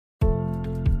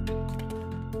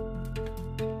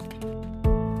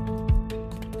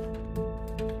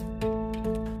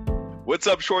What's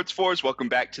up, Schwartz Force? Welcome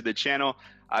back to the channel.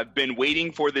 I've been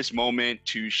waiting for this moment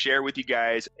to share with you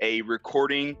guys a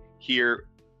recording here,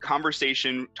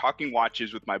 conversation, talking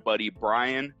watches with my buddy,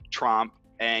 Brian Tromp.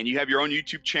 And you have your own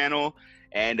YouTube channel.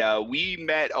 And we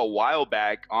met a while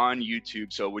back on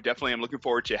YouTube. So I'm looking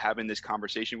forward to having this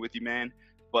conversation with you, man.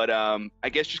 But I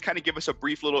guess just kind of give us a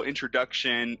brief little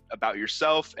introduction about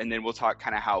yourself. And then we'll talk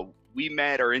kind of how we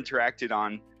met or interacted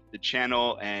on the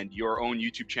channel and your own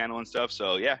YouTube channel and stuff.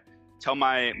 So yeah, tell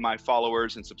my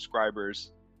followers and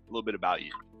subscribers a little bit about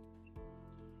you.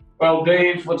 Well,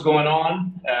 Dave, what's going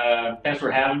on? Thanks for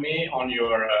having me on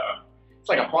your, it's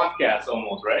like a podcast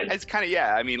almost, right? It's kind of,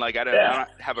 yeah. I mean, like I don't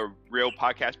have a real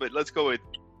podcast, but let's go with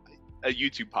a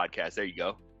YouTube podcast. There you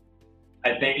go.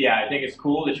 I think it's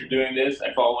cool that you're doing this.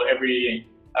 I follow every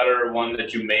other one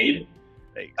that you made.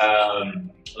 Thanks.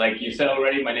 Like you said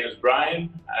already, my name is Brian.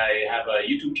 I have a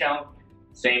YouTube channel,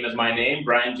 same as my name,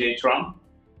 Brian J. Trump.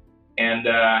 And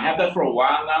I have that for a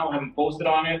while now. I haven't posted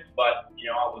on it, but you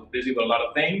know, I was busy with a lot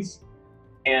of things.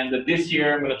 And this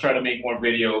year, I'm going to try to make more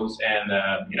videos and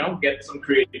you know, get some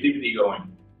creativity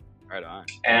going. Right on.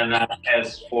 And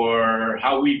as for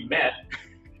how we met,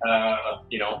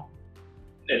 you know,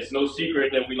 it's no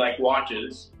secret that we like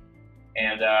watches.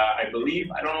 And I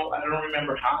believe, I don't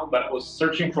remember how, but I was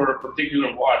searching for a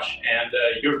particular watch, and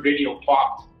your video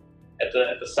popped at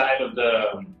the side of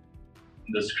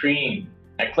the screen.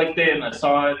 I clicked it and I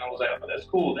saw it and I was like, oh, that's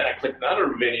cool. Then I clicked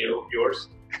another video of yours.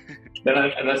 Then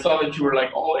I saw that you were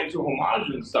like all into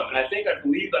homages and stuff. And I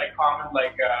believe that I commented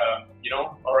like, you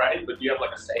know, all right, but do you have like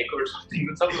a Seiko or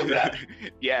something like that.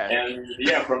 Yeah. And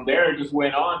yeah, from there it just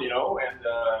went on, you know, and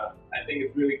I think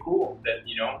it's really cool that,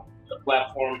 you know, a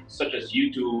platform such as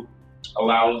YouTube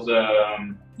allows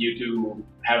you to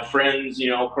have friends,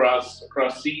 you know, across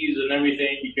seas and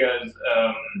everything, because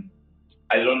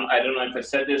I don't know if I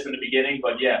said this in the beginning,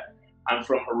 but yeah, I'm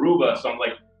from Aruba, so I'm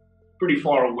like pretty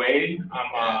far away.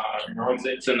 You know,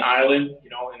 it's an island, you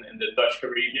know, in the Dutch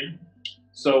Caribbean.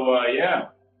 So yeah.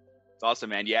 It's awesome,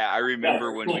 man. Yeah, I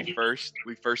remember when we first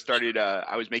started.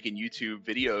 I was making YouTube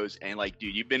videos, and like,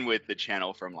 dude, you've been with the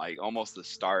channel from like almost the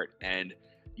start, and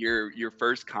your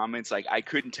first comments, like I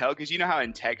couldn't tell, because you know how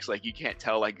in text, like you can't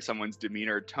tell like someone's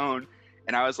demeanor or tone,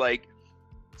 and I was like,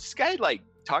 is this guy like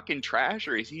talking trash,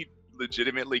 or is he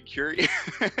legitimately curious?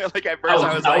 Like at first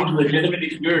I was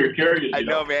legitimately curious. I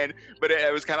know, man, but I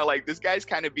was kind of like, this guy's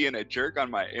kind of being a jerk in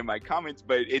my comments,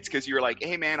 but it's because you were like,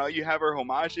 hey man, all you have are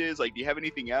homages, like do you have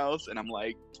anything else? And I'm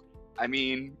like, I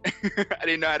mean, I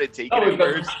didn't know how to take it at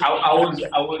first. I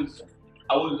was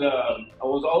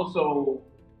also,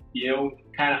 you know,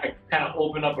 kind of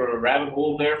open up a rabbit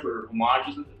hole there for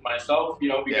homages myself, you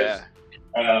know, because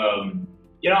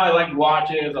you know, I like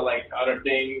watches, I like other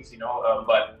things, you know,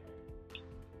 but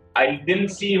I didn't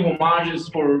see homages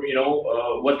for, you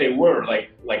know, what they were like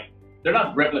they're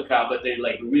not replica, but they're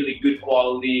like really good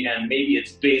quality, and maybe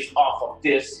it's based off of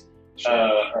this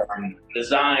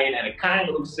design, and it kind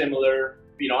of looks similar.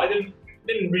 You know, I didn't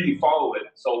really follow it.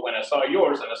 So when I saw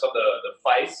yours and I saw the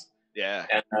Feist, yeah,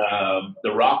 and the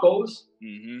Roccos,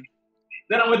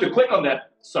 then I went to click on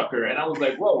that sucker, and I was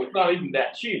like, whoa, it's not even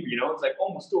that cheap. You know, it's like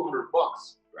almost $200.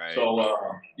 Right. So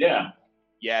yeah.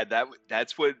 Yeah,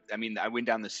 that's what I mean. I went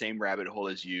down the same rabbit hole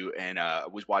as you, and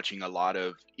was watching a lot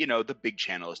of, you know, the big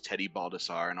channels, Teddy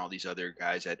Baldessar and all these other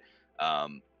guys that,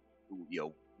 you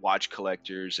know, watch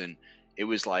collectors, and it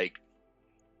was like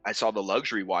I saw the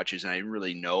luxury watches, and I didn't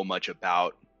really know much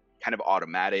about kind of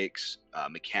automatics,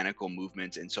 mechanical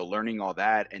movements, and so learning all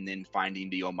that, and then finding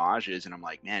the homages, and I'm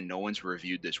like, man, no one's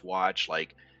reviewed this watch.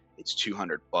 Like, it's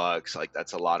 $200. Like,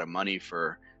 that's a lot of money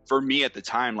for me at the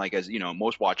time. Like, as you know,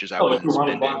 most watches I wouldn't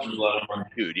spend it.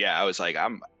 Dude, yeah, I was like, I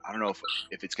don't know if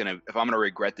I'm gonna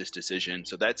regret this decision.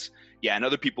 So that's, yeah, and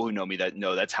other people who know me that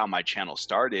know that's how my channel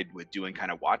started, with doing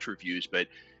kind of watch reviews, but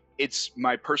it's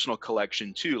my personal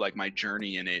collection too, like my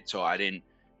journey in it. So I didn't,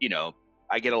 you know,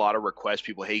 I get a lot of requests,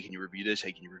 people, hey, can you review this?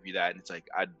 Hey, can you review that? And it's like,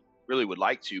 I really would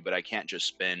like to, but I can't just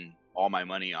spend all my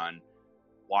money on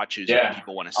watches that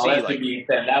people want to see. Like, be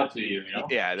sent out to you, you know?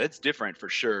 Yeah, that's different for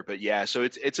sure. But yeah, so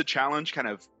it's a challenge kind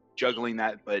of juggling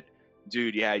that. But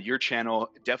dude, yeah, your channel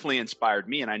definitely inspired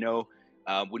me. And I know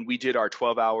when we did our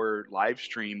 12-hour live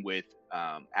stream with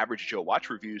Average Joe Watch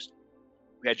Reviews,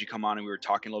 we had you come on and we were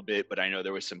talking a little bit, but I know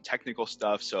there was some technical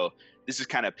stuff. So this is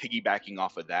kind of piggybacking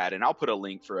off of that. And I'll put a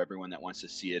link for everyone that wants to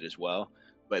see it as well.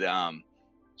 But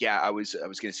yeah, I was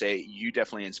going to say, you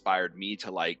definitely inspired me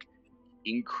to like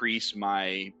increase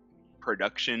my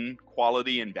production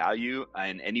quality and value.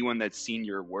 And anyone that's seen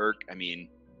your work, I mean,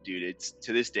 dude, it's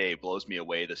to this day, it blows me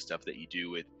away, the stuff that you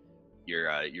do with your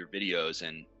videos.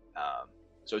 And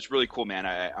So it's really cool, man.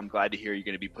 I'm glad to hear you're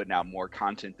going to be putting out more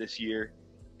content this year.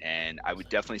 And I would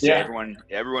definitely say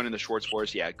everyone in the Schwartz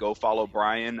Force, yeah, go follow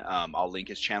Brian. I'll link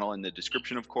his channel in the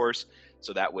description, of course,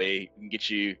 so that way we can get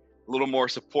you a little more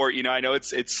support. You know, I know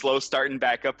it's slow starting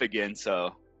back up again,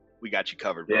 so we got you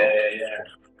covered, bro. Yeah.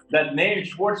 That name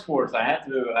Schwartz Force, I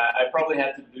probably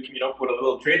had to put a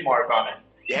little trademark on it.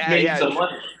 Yeah. Some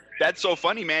money. That's so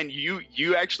funny, man.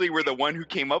 You actually were the one who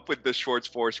came up with the Schwartz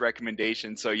Force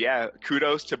recommendation. So yeah,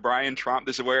 kudos to Brian Tromp.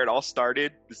 This is where it all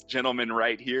started. This gentleman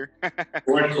right here.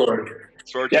 Schwartz Force.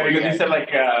 Yeah, because he said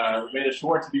like, may the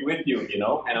Schwartz be with you, you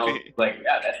know? And I was like,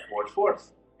 yeah, that's Schwartz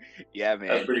Force. Yeah, man.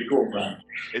 That's pretty cool, man.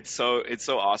 It's so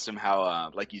awesome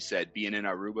how, like you said, being in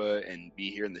Aruba and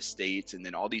be here in the States, and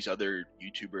then all these other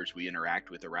YouTubers we interact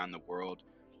with around the world.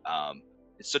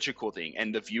 It's such a cool thing.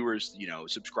 And the viewers, you know,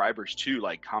 subscribers too,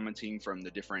 like commenting from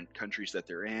the different countries that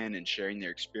they're in and sharing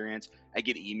their experience. I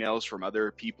get emails from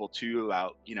other people too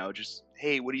about, you know, just,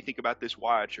 hey, what do you think about this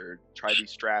watch, or try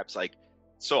these straps? Like,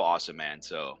 so awesome, man.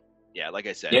 So yeah, like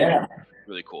I said,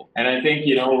 really cool. And I think,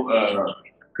 you know,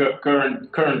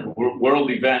 current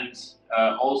world events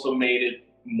also made it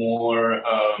more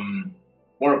of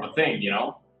a thing, you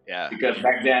know. Yeah. Because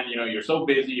back then, you know, you're so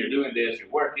busy, you're doing this, you're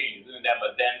working, you're doing that,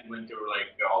 but then when there were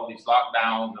like all these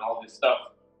lockdowns and all this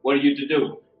stuff, what are you to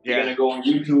do? You're gonna go on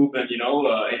YouTube and, you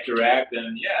know, interact,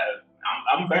 and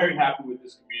I'm very happy with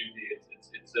this community.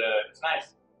 It's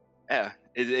nice. Yeah,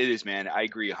 it is, man. I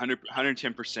agree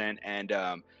 110%. And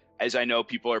as I know,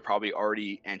 people are probably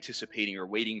already anticipating or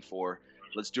waiting for,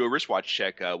 let's do a wristwatch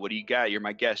check. What do you got? You're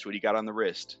my guest. What do you got on the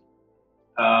wrist?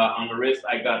 On the wrist,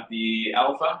 I got the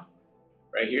Alpha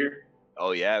right here.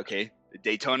 Oh yeah, okay. The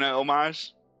Daytona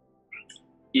homage?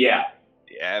 Yeah.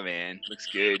 Yeah, man. Looks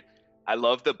good. I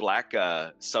love the black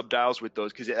subdials with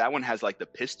those, because that one has like the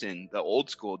piston, the old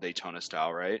school Daytona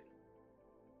style, right?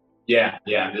 Yeah.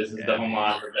 This is the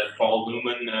homage with that fall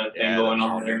lumen thing going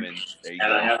on there. And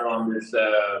I have it on this,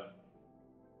 I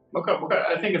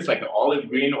think it's like an olive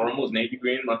green or almost navy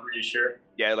green, I'm not really sure.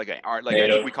 Yeah, I think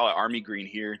we call it army green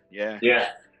here. Yeah.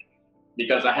 Yeah.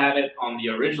 Because I had it on the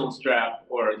original strap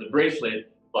or the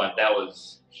bracelet, but that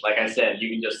was, like I said, you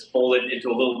can just fold it into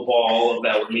a little ball of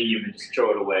aluminium and just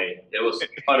throw it away. It was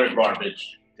utter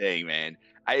garbage. Dang, man.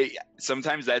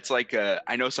 Sometimes that's like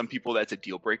I know some people that's a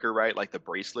deal breaker, right? Like the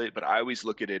bracelet, but I always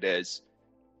look at it as,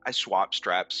 I swap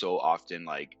straps so often.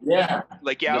 I would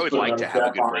like to have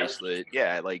a good bracelet.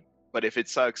 Yeah, but if it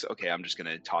sucks, okay, I'm just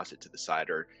gonna toss it to the side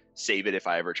or save it if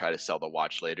I ever try to sell the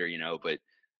watch later, you know. But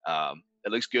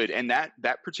it looks good. And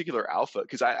that particular Alpha,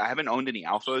 because I haven't owned any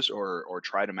Alphas or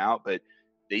tried them out, but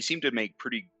they seem to make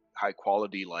pretty high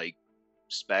quality like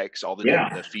specs, all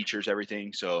the features,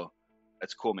 everything. So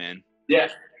that's cool, man. Yeah.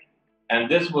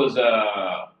 And this was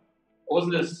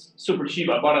wasn't this super cheap?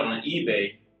 I bought it on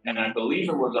eBay, and I believe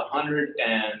it was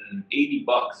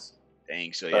 $180.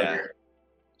 Dang. So yeah, so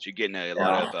you're getting a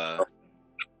lot of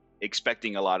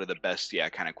expecting a lot of the best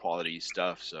kind of quality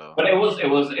stuff. So but it was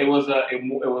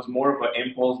more of an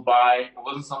impulse buy. It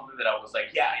wasn't something that I was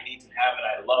like, yeah, I need to have it,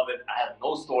 I love it, I have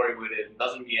no story with it,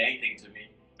 doesn't mean anything to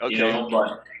me. You know,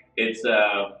 but it's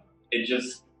it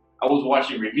just, I was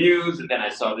watching reviews, and then I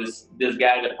saw this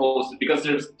guy that posted, because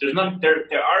there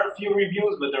are a few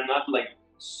reviews, but they're not like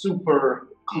super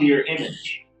clear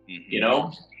image, you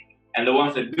know. And the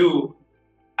ones that do,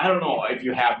 I don't know if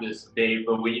you have this, Dave,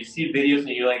 but when you see videos and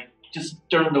you're like, just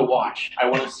turn the watch, I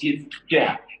want to see it.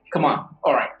 Yeah, come on.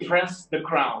 All right, press the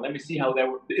crown. Let me see how that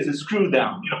works. Is it screwed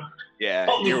down? You know. Yeah,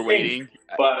 you're waiting.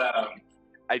 But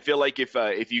I feel like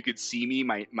if you could see me,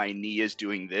 my knee is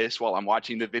doing this while I'm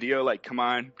watching the video. Like, come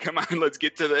on, let's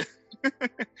get to the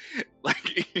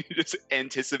like just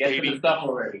anticipating. Get to the stuff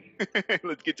already.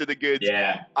 Let's get to the goods.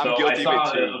 Yeah, I'm guilty I of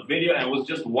saw it too. a video, and it was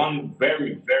just one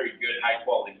very, very good, high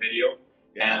quality video.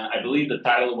 And I believe the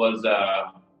title was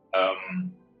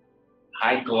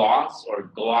high gloss or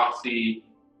glossy.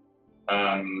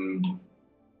 I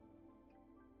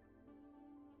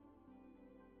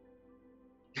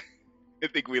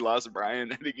think we lost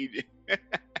Brian. I think he did.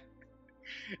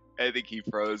 I think he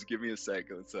froze. Give me a sec.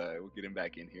 Let's we'll get him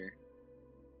back in here.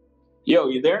 Yo,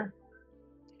 you there?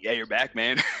 Yeah, you're back,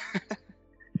 man.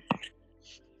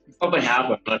 Something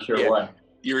happened. I'm not sure what.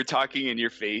 You were talking in your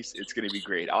face. It's gonna be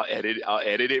great. I'll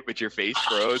edit it, but your face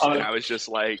froze, and I was just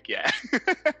like, yeah.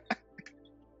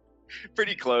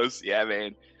 Pretty close. Yeah,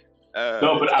 man.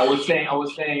 No, but I was saying, I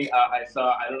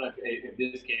saw, I don't know if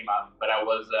this came out, but I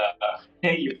was,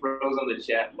 hey, you froze on the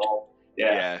chat, lol.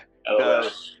 Yeah.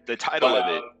 The title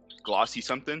of it, glossy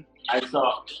something. I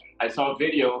saw a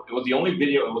video. It was the only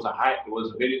video. It was a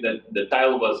video that the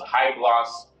title was high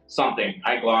gloss something,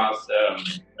 high gloss,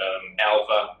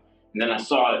 alpha. And then I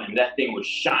saw it, and that thing was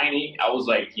shiny. I was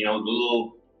like, you know, the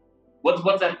little,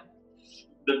 what's that?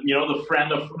 The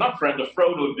friend of, not friend, the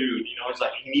Frodo dude. You know, it's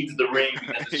like he needs the ring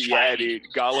because it's shiny. Yeah, dude,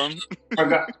 Gollum.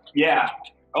 Yeah,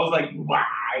 I was like, wow,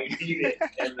 I need it.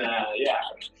 And yeah,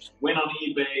 went on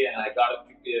eBay and I got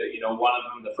you know, one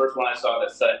of them, the first one I saw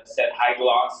that said high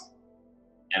gloss,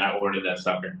 and I ordered that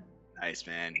sucker. Nice,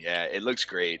 man. Yeah, it looks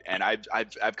great, and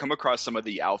I've come across some of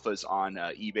the alphas on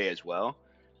eBay as well.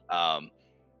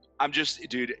 I'm just,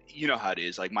 dude, you know how it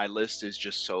is. Like, my list is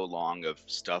just so long of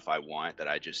stuff I want that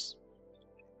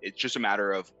it's just a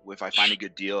matter of if I find a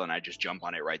good deal and I just jump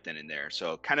on it right then and there.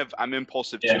 So kind of, I'm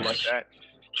impulsive too like that.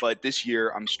 But this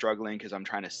year I'm struggling because I'm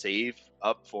trying to save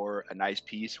up for a nice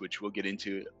piece, which we'll get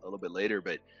into a little bit later.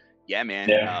 But yeah, man,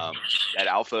 that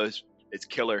alpha it's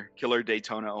killer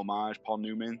Daytona homage, Paul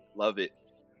Newman, love it.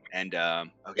 And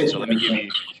okay, so let me give you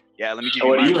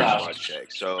my wristwatch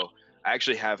check. So I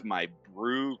actually have my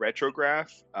Brew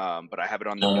retrograph, but I have it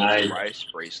on the Beats of Rice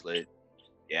bracelet.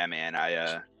 Yeah, man,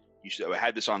 I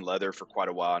had this on leather for quite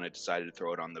a while, and I decided to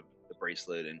throw it on the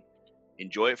bracelet and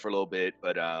enjoy it for a little bit.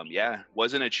 But yeah,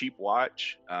 wasn't a cheap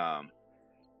watch, but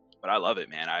I love it,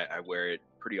 man. I wear it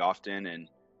pretty often, and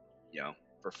you know,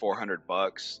 for $400,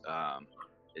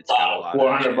 it's got a lot.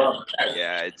 $400.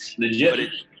 Yeah, it's legit. But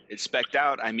it's specced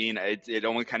out. I mean, it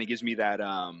only kind of gives me that.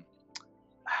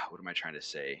 What am I trying to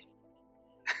say?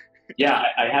 Yeah,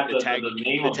 I have the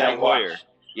name of that watch.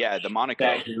 Yeah, the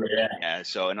Monaco. Yeah,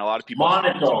 so, and a lot of people.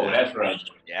 Monaco, that's right.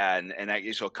 Yeah,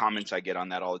 and so comments I get on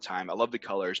that all the time. I love the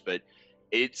colors, but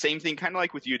it's same thing, kind of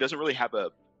like with you. It doesn't really have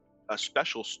a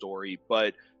special story,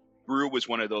 but Brew was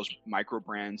one of those micro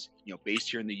brands, you know, based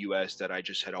here in the U.S. that I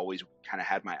just had always kind of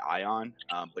had my eye on,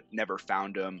 but never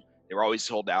found them. They were always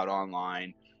sold out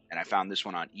online, and I found this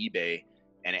one on eBay.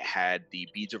 And it had the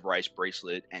Beads of Rice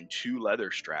bracelet and 2 leather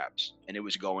straps, and it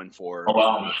was going for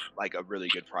like a really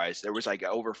good price. There was like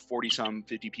over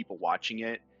 50 people watching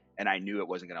it, and I knew it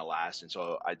wasn't gonna last. And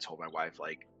so I told my wife,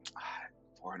 like,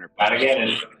 $400.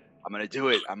 I'm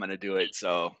gonna do it.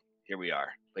 So here we are.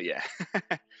 But yeah.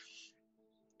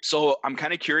 So I'm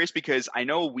kind of curious because I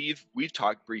know we've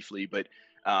talked briefly, but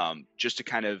just to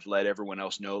kind of let everyone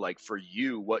else know, like for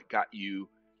you, what got you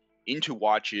into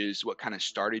watches? What kind of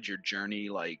started your journey?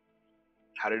 Like,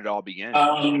 how did it all begin?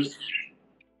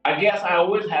 I guess I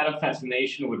always had a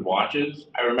fascination with watches.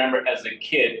 I remember as a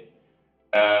kid,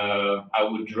 I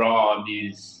would draw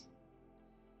these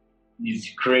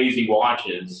crazy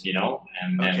watches, you know,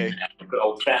 and I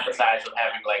would fantasize of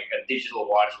having like a digital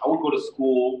watch. I would go to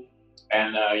school,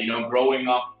 and you know, growing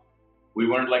up, we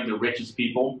weren't like the richest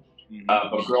people.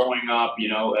 But growing up, you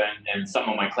know, and some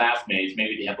of my classmates,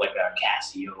 maybe they have like a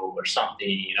Casio or something,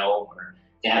 you know, or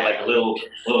they had like a little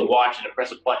watch and I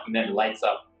press a button and then it lights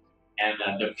up. And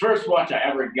the first watch I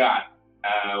ever got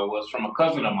was from a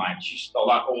cousin of mine. She's a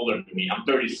lot older than me. I'm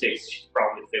 36. She's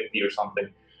probably 50 or something.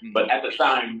 But at the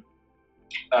time,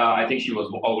 I think she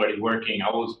was already working. I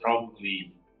was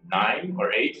probably 9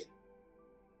 or 8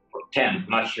 or 10, I'm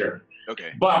not sure.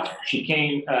 Okay. But she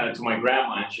came to my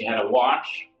grandma and she had a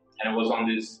watch. And it was on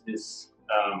this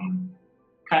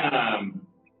kind of,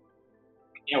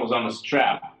 it was on a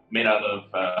strap made out of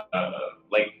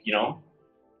like, you know,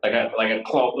 like a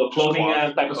clothing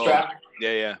type of strap.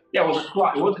 Yeah. Yeah, it was a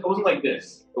cloth. It wasn't like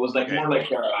this. It was like more like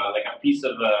a piece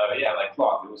of like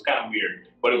cloth. It was kind of weird,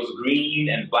 but it was green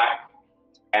and black,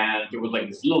 and there was like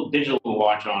this little digital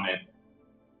watch on it,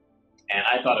 and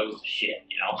I thought it was shit,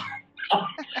 you know.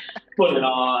 Put it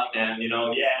on, and you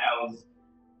know, I was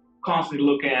constantly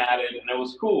looking at it, and it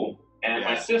was cool. And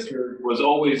my sister was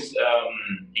always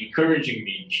encouraging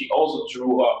me. She also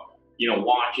drew up, you know,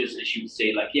 watches, and she would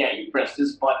say like, "Yeah, you press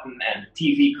this button, and the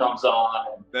TV comes on."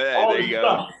 And all this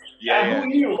stuff. Who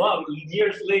knew? Well,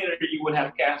 years later, you would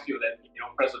have Casio that, you know,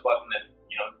 press a button and,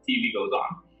 you know, the TV goes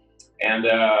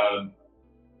on.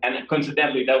 And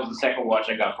coincidentally, that was the second watch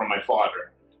I got from my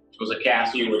father. It was a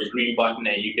Casio with a green button,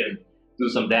 and you can do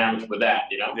some damage with that,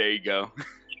 you know. There you go.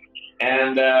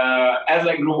 And as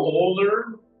I grew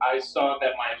older, I saw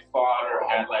that my father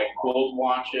had like gold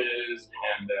watches,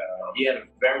 and he had a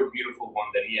very beautiful one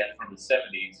that he had from the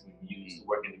 70s when he used to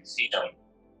work in the casino.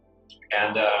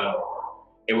 And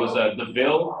it was a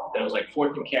DeVille that was like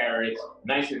 14 carats,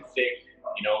 nice and thick,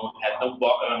 you know, had no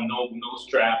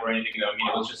strap or anything. I mean,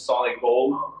 it was just solid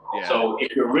gold. Yeah. So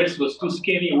if your wrist was too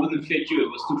skinny, it wouldn't fit you. It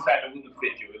was too fat, it wouldn't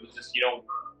fit you. It was just, you know,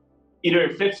 either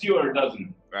it fits you or it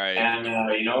doesn't. Right. And,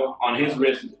 you know, on his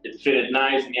wrist, it fitted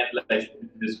nice, and he had like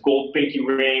this gold pinky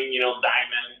ring, you know,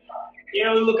 diamond. You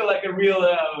know, looking like a real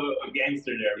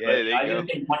gangster there. Yeah, but I didn't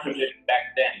think much of it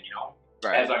back then, you know.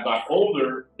 Right. As I got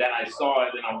older, then I saw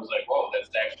it and I was like, "Whoa, that's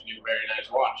actually a very nice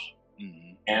watch."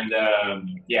 Mm-hmm. And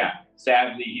yeah,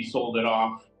 sadly, he sold it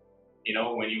off. You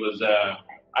know, when he was,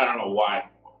 I don't know why.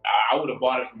 I would have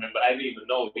bought it from him, but I didn't even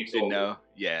know he Didn't sold it. know.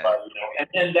 Yeah. But, you know, and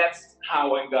then that's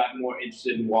how I got more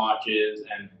interested in watches.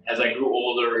 And as I grew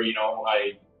older, you know,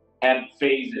 I had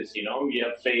phases. You know, you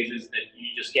have phases that you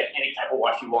just get any type of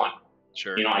watch you want.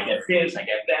 Sure. You know, I get this, I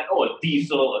get that. Oh, a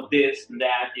diesel, a this and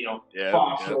that. You know,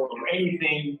 fossil or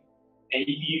anything. And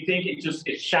you think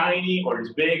it's shiny or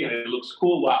it's big and it looks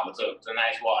cool. Wow, it's a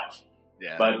nice watch.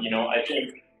 Yeah. But you know, I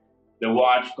think the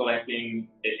watch collecting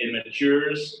it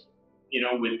matures, you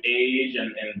know, with age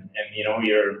and you know,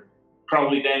 you're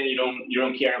probably then you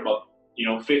don't care about, you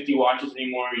know, 50 watches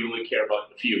anymore. You only care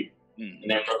about a few, and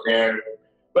then from there.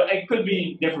 But it could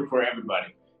be different for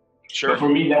everybody. Sure. But for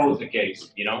me, that was the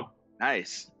case. You know.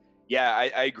 Nice. Yeah,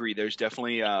 I agree. There's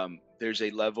definitely there's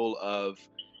a level of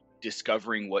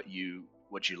discovering what you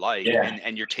like,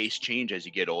 and your tastes change as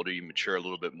you get older. You mature a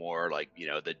little bit more. Like, you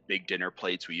know, the big dinner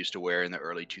plates we used to wear in the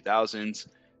early 2000s,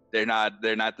 they're not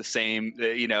the same.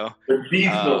 You know, the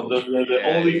diesel, the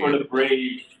only for the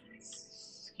brave.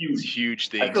 Huge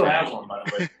things. I still have one, by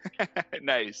the way.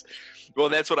 Nice. Well,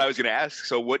 that's what I was going to ask.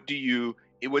 So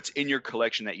what's in your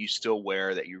collection that you still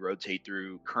wear, that you rotate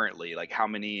through currently? Like, how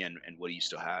many and what do you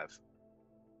still have?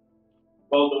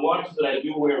 Well, the watches that I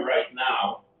do wear right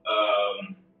now,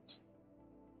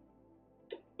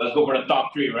 let's go for the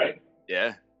top three, right?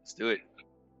 Yeah, let's do it.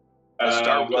 Let's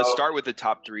start with the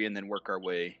top three and then work our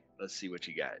way. Let's see what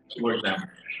you got. Work them.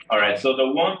 All right. So the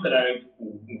one that I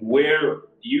wear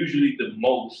usually the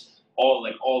most, all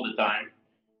the time,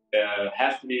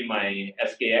 has to be my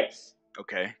SKX.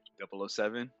 Okay,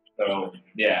 007. So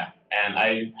yeah, and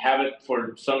I have it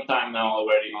for some time now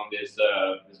already on this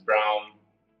brown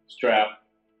strap.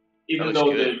 Even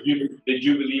though the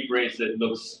Jubilee bracelet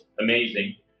looks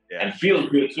amazing and feels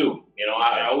good too. You know,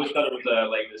 I always thought it was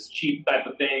like this cheap type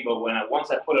of thing, but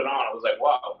once I put it on, I was like,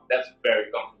 wow, that's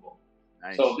very comfortable.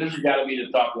 Nice. So this has got to be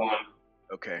the top one.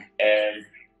 Okay. And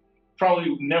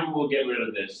probably never will get rid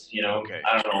of this. You know,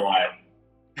 I don't know why.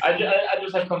 I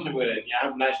just have comfort with it. I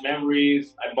have nice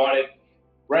memories. I bought it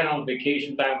right on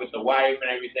vacation time with the wife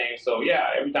and everything. So yeah,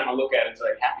 every time I look at it, it's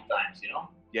like happy times. You know.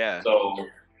 Yeah. So.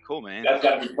 Cool, man. That's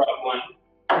got to be top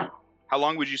one. How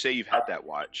long would you say you've had that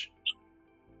watch?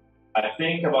 I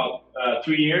think about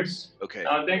 3 years. Okay.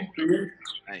 I think 3 years.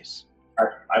 Nice.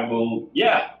 I will.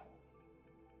 Yeah.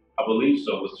 I believe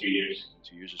so. It was 3 years.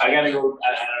 2 years. I gotta go.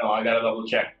 I don't know. I gotta double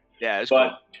check. Yeah.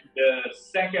 But the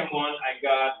second one I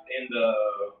got in the.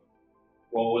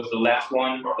 What was the last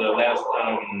one? The last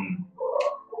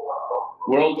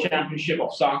World Championship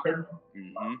of Soccer.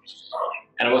 Mm-hmm.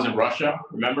 And it was in Russia.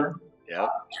 Remember? Yeah.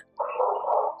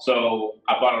 So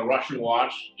I bought a Russian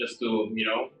watch just to, you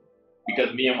know,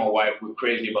 because me and my wife were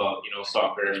crazy about, you know,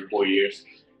 soccer every 4 years.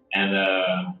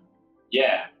 And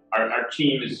yeah, our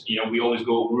team is, you know, we always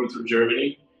go root for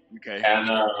Germany. Okay.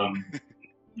 And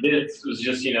this was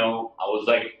just, you know, I was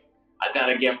like, I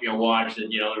gotta get me a watch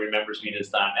that, you know, remembers me this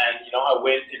time. And, you know, I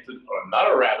went into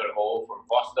another rabbit hole for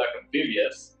Vostok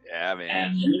Amphibious. Yeah, man.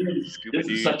 And this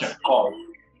is such a cult.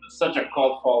 Such a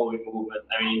cult following movement.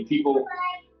 I mean, people.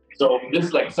 So this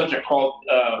is like such a cult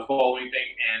following thing,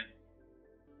 and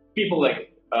people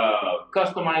like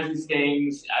customize these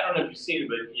things. I don't know if you've seen it,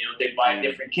 but you know, they buy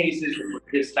different cases with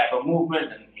this type of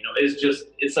movement, and you know,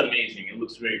 it's amazing. It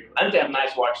looks really cool. And they have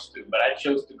nice watches too, but I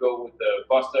chose to go with the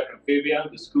Vostok Amphibia,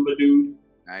 the Scuba Dude.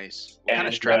 Nice. What kind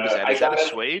of strap is that? Is that a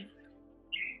suede?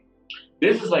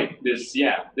 This is like this.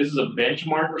 Yeah, this is a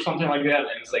benchmark or something like that,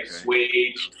 and it's like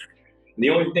suede. The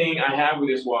only thing I have with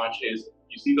this watch is,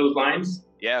 you see those lines?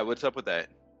 Yeah, what's up with that?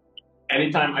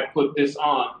 Anytime I put this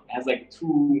on, it has like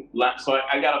two lines. So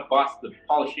I got to bust the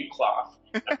polishing cloth.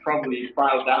 I probably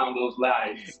filed down those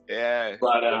lines. Yeah.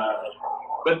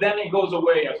 But then it goes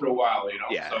away after a while, you know?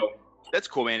 Yeah. So that's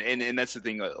cool, man. And that's the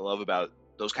thing I love about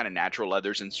those kind of natural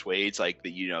leathers and suedes, like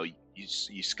that, you know,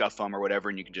 you scuff them or whatever,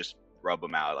 and you can just rub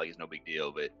them out. Like, it's no big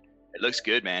deal, but it looks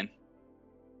good, man.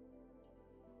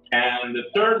 And the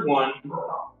third one,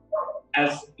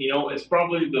 as you know, is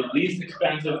probably the least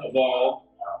expensive of all,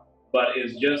 but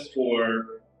is just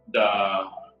for the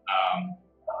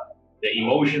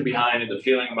emotion behind it, the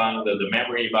feeling about it, the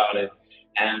memory about it,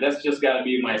 and that's just got to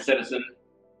be my Citizen,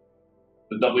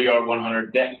 the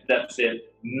WR100. That's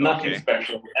it. Nothing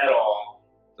special at all.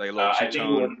 Like a little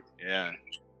two-tone. Yeah,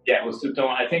 it was two-tone.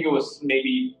 I think it was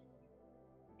maybe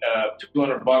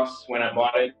 $200 when I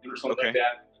bought it or something like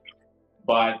that.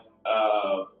 But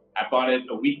I bought it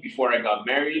a week before I got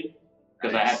married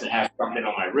because I had to have something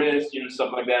on my wrist, you know,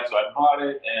 stuff like that. So I bought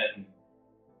it, and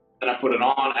Then I put it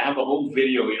on. I have a whole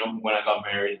video, you know, when I got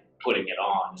married, putting it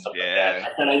on and stuff like that. Yeah.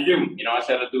 I said I do, you know, I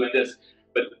said I'm doing this,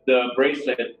 but the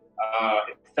bracelet, it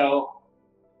fell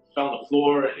on the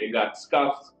floor. It got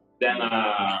scuffed. Then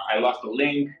I lost the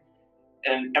link,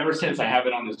 and ever since I have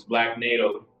it on this black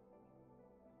NATO.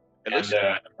 It looks.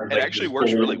 Like It actually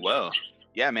works really well.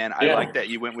 Yeah, man. I Yeah. like that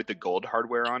you went with the gold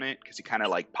hardware on it because it kind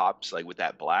of like pops like with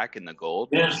that black and the gold.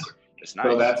 Yeah. It's nice.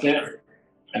 So that's it.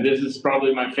 And this is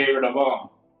probably my favorite of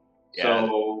all. Yeah.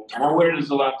 So, and I wear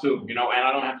this a lot too, you know, and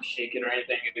I don't have to shake it or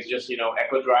anything. It's just, you know,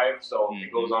 Echo Drive, so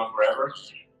it goes on forever.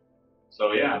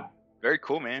 So, yeah. Very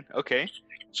cool, man. Okay.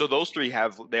 So those three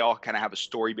they all kind of have a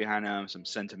story behind them, some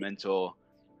sentimental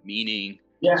meaning.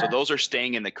 Yeah. So those are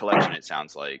staying in the collection, it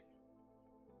sounds like.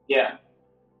 Yeah.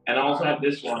 And I also have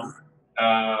this one,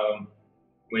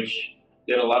 which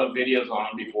did a lot of videos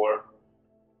on before.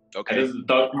 Okay. And this is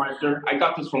the Dogmeister. I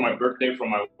got this for my birthday from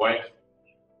my wife.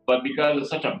 But because it's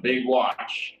such a big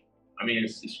watch, I mean,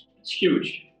 it's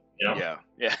huge, you know? Yeah,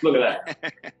 yeah. Look at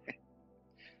that.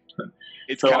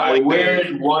 It's so kind of I like wear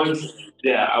it once.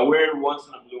 Yeah, I wear it once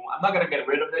in a blue moon. I'm not gonna get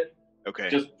rid of it. Okay.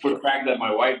 Just for the fact that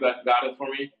my wife got it for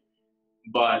me.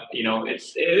 But you know, it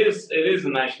is a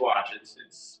nice watch.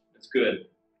 It's good.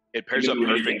 It pairs up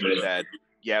perfect with that.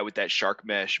 Yeah, with that shark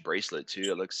mesh bracelet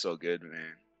too. It looks so good,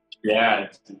 man. Yeah,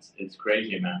 it's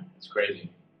crazy, man. It's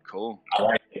crazy. Cool. I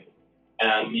like it.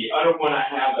 And the other one I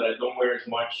have that I don't wear as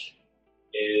much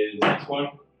is this one,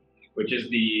 which is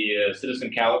the Citizen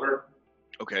Caliber.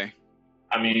 Okay.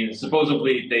 I mean,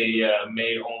 supposedly they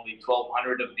made only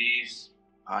 1,200 of these.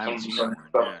 I haven't seen Some that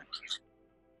stuff. one.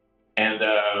 And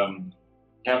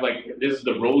have like this is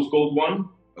the rose gold one.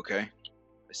 Okay.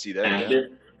 I see that. And Yeah.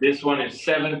 this one is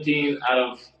 17 out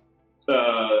of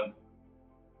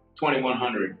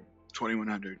 2,100.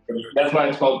 2,100. That's why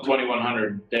it's called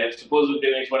 2,100. They supposedly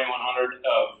they make 2,100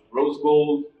 of rose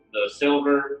gold, the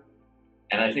silver,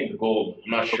 and I think the gold.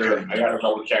 I'm not sure. Okay. I gotta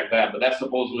double check that. But that's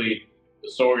supposedly the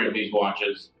story of these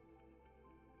watches.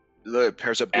 Look, it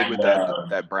pairs up good with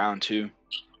that brown too.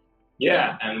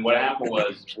 Yeah, and what happened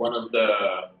was one of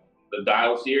the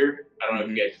dials here. I don't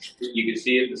know if you can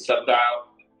see it. The sub dial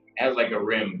has like a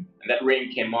rim, and that rim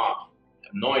came off. I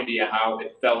have no idea how.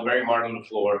 It fell very hard on the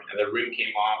floor, and the rim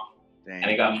came off. Dang.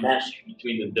 And it got meshed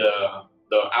between the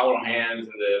hour hands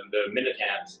and the minute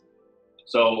hands.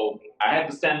 So I had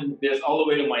to send this all the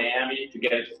way to Miami to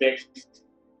get it fixed.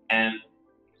 And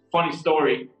funny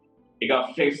story, it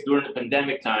got fixed during the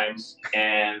pandemic times,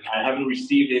 and I haven't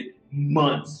received it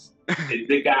months.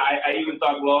 The guy, I even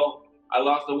thought, well, I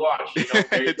lost the watch. You know,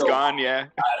 there you It's go. gone, yeah.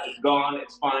 It's gone.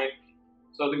 It's fine.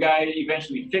 So the guy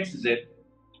eventually fixes it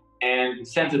and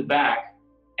sends it back.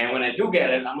 And when I do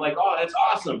get it, I'm like, oh, that's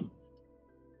awesome.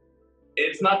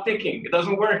 It's not ticking. It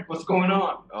doesn't work. What's going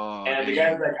on? Oh, and the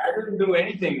dang. guy's like, I didn't do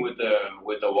anything with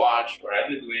the watch, or I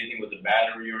didn't do anything with the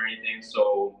battery or anything.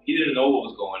 So he didn't know what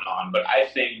was going on. But I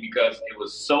think because it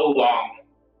was so long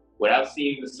without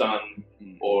seeing the sun,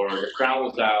 or the crown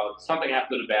was out, something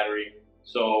happened to the battery.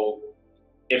 So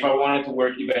if I want it to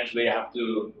work, eventually I have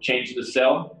to change the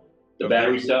cell, the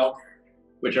battery cell,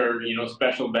 which are, you know,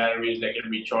 special batteries that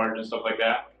can recharge and stuff like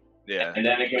that. Yeah. And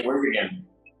then it can work again.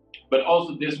 But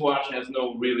also, this watch has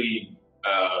no really,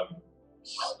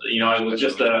 you know, it was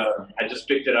just, I just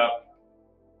picked it up,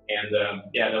 and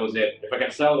yeah, that was it. If I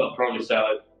can sell it, I'll probably sell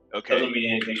it. Okay. Doesn't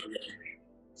mean anything.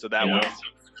 So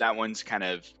that one's kind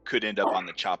of could end up on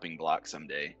the chopping block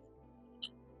someday.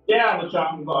 Yeah, on the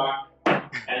chopping block.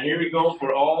 And here we go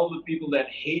for all the people that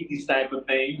hate these type of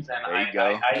things, and I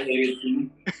hate it too.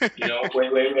 You know,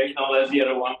 wait, no, that's the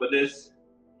other one. But this,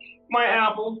 my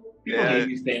Apple, people hate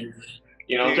these things.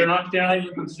 You know, they're not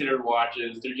even considered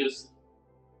watches. They're just,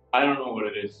 I don't know what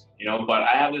it is. You know, but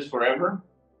I have this forever.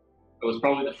 It was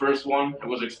probably the first one. It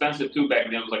was expensive too back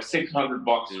then. It was like $600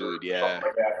 or something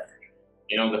like that.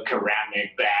 You know, the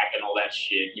ceramic back and all that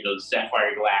shit. You know, the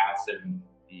sapphire glass and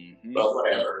but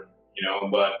whatever. You know,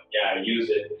 but yeah, I use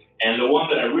it. And the one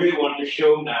that I really want to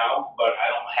show now, but I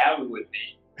don't have it with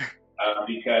me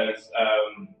because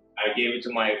I gave it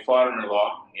to my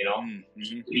father-in-law. You know,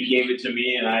 he gave it to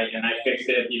me, and I fixed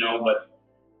it. You know, but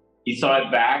he saw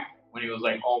it back when it was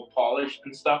like all polished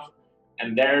and stuff.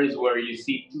 And there's where you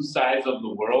see two sides of the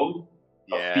world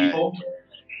of people.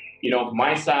 You know,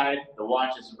 my side, the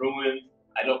watch is ruined.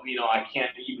 I don't, you know, I can't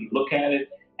even look at it.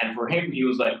 And for him, he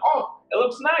was like, "Oh, it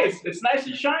looks nice. It's nice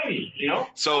and shiny." You know.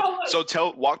 So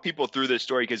walk people through this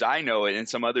story because I know it and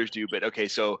some others do. But okay,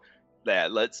 so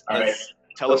let's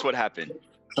tell us what happened.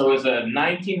 So it was a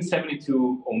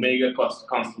 1972 Omega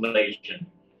Constellation,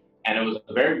 and it was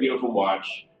a very beautiful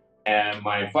watch. And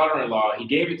my father-in-law, he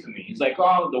gave it to me. He's like,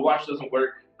 "Oh, the watch doesn't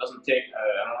work. doesn't tick.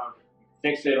 I don't know if you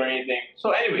fix it or anything.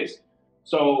 So anyways,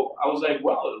 so I was like,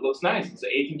 well, it looks nice. It's an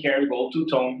 18 karat gold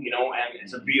two-tone, you know, and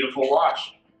it's a beautiful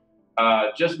watch.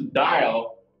 Just the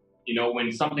dial, you know,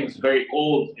 when something's very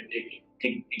old,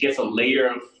 it gets a layer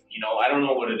of, you know, I don't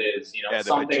know what it is, you know, Yeah,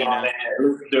 something patina on it, it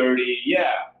looks dirty,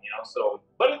 yeah, you know, so,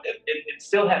 but it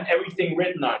still had everything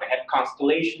written on it. It had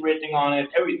constellation written on it,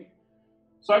 everything.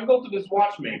 So I go to this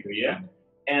watchmaker, yeah,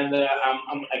 and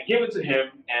I give it to him,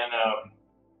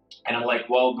 and I'm like,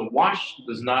 well, the watch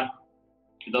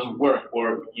it doesn't work,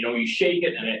 or, you know, you shake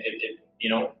it and it you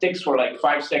know, ticks for like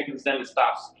 5 seconds, then it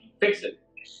stops. Fix it.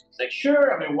 It's like,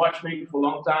 sure, I've been watchmaking for a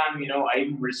long time, you know, I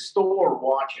even restore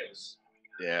watches.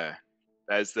 Yeah,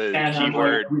 that's the And key I'm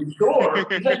word. like, restore?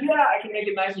 He's like, yeah, I can make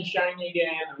it nice and shiny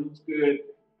again, it looks good.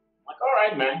 I'm like, all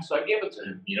right, man. So I gave it to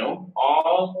him, you know,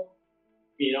 all,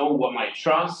 you know, what my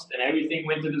trust and everything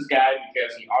went to this guy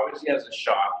because he obviously has a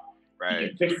shop. Right. He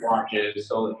can fix watches.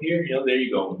 So here, you know, there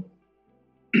you go.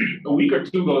 A week or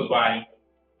two goes by,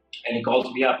 and he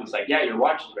calls me up. He's like, yeah, your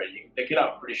watch is ready. You can pick it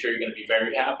up. Pretty sure you're going to be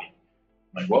very happy.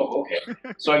 I'm like, whoa,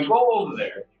 okay. So I go over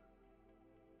there,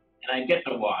 and I get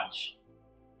the watch,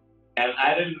 and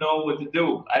I didn't know what to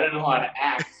do. I didn't know how to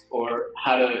act or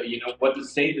how to, you know, what to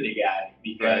say to the guy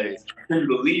because I couldn't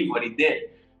believe what he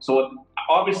did. So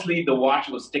obviously the watch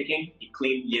was sticking. He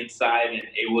cleaned the inside, and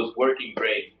it was working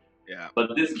great. Yeah.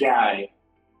 But this guy,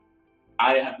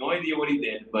 I have no idea what he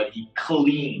did, but he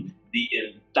cleaned the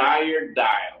entire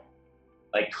dial.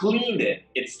 Like, cleaned it.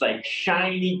 It's like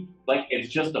shiny, like it's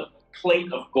just a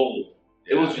plate of gold.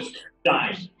 Yeah. It was just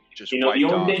shiny. Just you know, the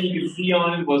only off. thing you could see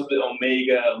on it was the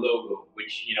Omega logo,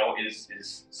 which, you know,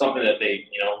 is something that they,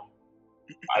 you know,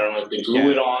 I don't know if they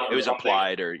glue it on. It was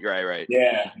applied, or right.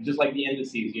 Yeah, just like the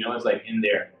indices, you know, it's like in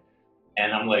there.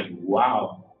 And I'm like,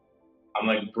 wow. I'm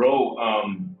like, bro,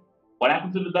 what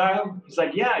happened to the dial? He's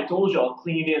like, yeah, I told you I'll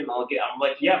clean it and I'll get. I'm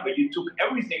like, yeah, but you took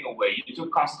everything away. You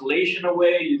took constellation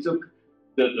away. You took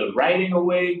the writing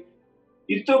away.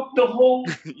 You took the whole.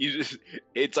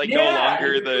 It's like no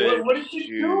longer the. What did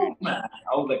you do, man?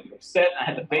 I was like upset. I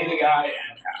had to pay the guy,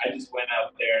 and I just went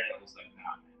out there and I was like,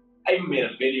 nah. I even made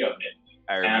a video of it.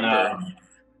 I remember.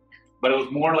 But it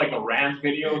was more like a rant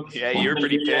video. Yeah, you're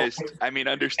pretty pissed. I mean,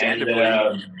 understandably.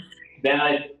 And,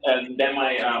 then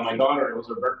my daughter, it was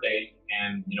her birthday,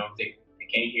 and, you know, they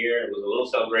came here. It was a little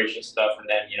celebration stuff, and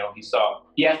then, you know,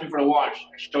 he asked me for the watch.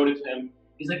 I showed it to him.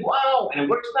 He's like, wow, and it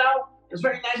works now. It's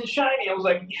very nice and shiny. I was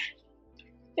like, yeah,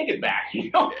 take it back.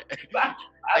 You know,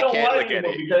 I don't want it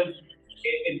anymore because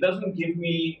it doesn't give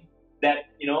me that,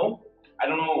 you know. I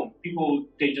don't know. People,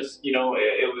 they just, you know,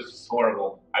 it was just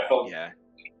horrible. I felt.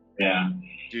 Yeah.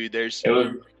 Dude, there's. It was.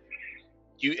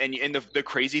 And the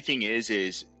crazy thing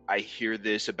is I hear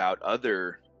this about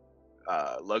other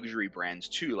luxury brands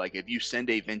too. Like, if you send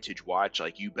a vintage watch,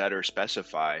 like, you better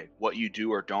specify what you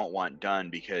do or don't want done,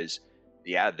 because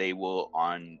they will,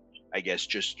 on, I guess,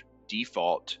 just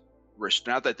default.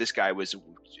 Not that this guy was,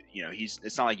 you know,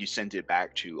 it's not like you sent it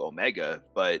back to Omega,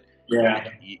 but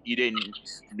you didn't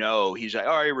know. He's like,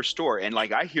 all right, restore. And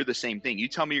like, I hear the same thing. You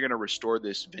tell me you're going to restore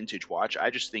this vintage watch, I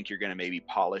just think you're going to maybe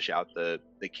polish out the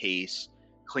case,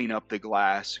 clean up the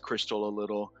glass crystal a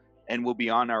little, and we'll be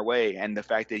on our way. And the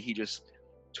fact that he just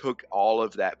took all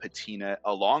of that patina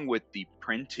along with the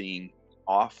printing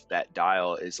off that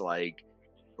dial is like,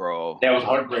 bro, that was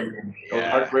heartbreaking. It was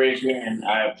heartbreaking, and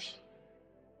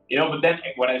you know, but then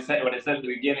what I said at the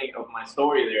beginning of my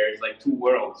story there is like two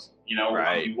worlds. You know,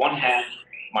 on one hand,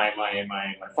 my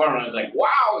father was like,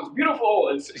 wow, it's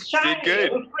beautiful, it's shiny, did good.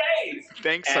 It was great.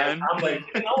 Thanks, and son. I'm like,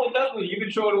 no, it doesn't. You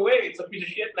can throw it away. It's a piece of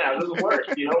shit now. It doesn't work.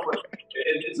 You know, but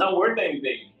it's not worth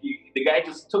anything. The guy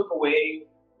just took away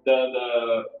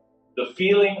the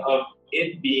feeling of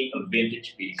it being a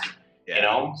vintage piece. Yeah. You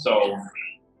know, so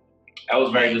I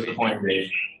was very disappointed.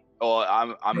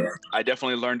 Well, I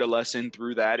definitely learned a lesson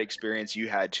through that experience you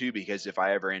had too, because if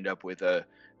I ever end up with a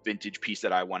vintage piece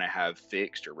that I want to have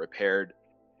fixed or repaired,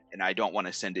 and I don't want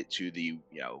to send it to the,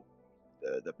 you know,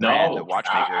 the brand, the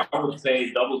watchmaker. I would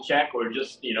say double check, or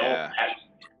just, you know,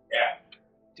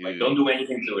 like, don't do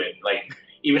anything to it. Like,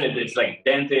 even if it's like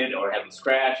dented or has a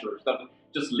scratch or something,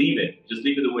 just leave it. Just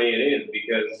leave it the way it is,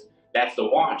 because that's the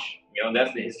watch. You know,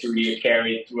 that's the history it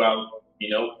carried throughout, you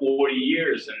know, 40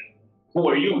 years. And who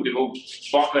are you to go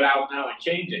buff it out now and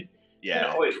change it?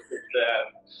 Yeah. You know,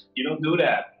 you don't do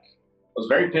that. I was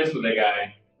very pissed with that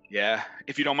guy. Yeah.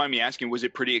 If you don't mind me asking, was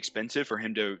it pretty expensive for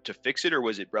him to fix it, or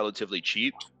was it relatively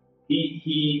cheap?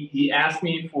 He asked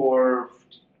me for,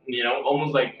 you know,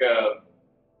 almost like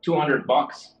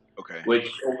 $200. Okay.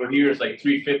 Which over here is like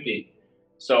 $350.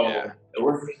 So it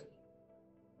was,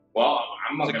 well,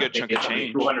 I'm not going to take it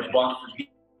 $200 for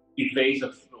he faced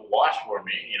a watch for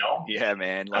me, you know. Yeah,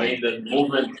 man. I Like, mean, the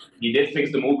movement, he did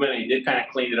fix the movement, and he did kind of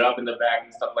clean it up in the back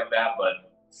and stuff like that. But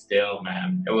still,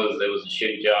 man, it was a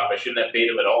shitty job. I shouldn't have paid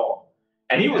him at all.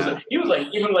 And he was yeah. like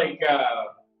even like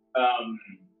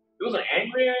he wasn't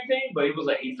angry or anything, but he was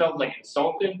like he felt like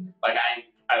insulted. Like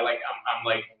I'm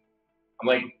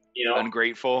like you know.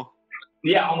 Ungrateful.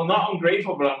 Yeah, I'm not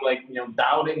ungrateful, but I'm like, you know,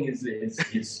 doubting his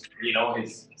you know,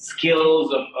 his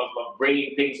skills of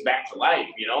bringing things back to life.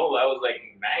 You know, I was like,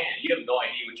 man, you have no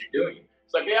idea what you're doing.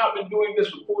 It's like, yeah, I've been doing this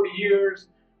for 40 years,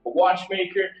 a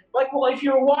watchmaker. Like, well, if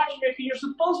you're a watchmaker, you're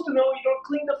supposed to know you don't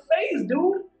clean the face,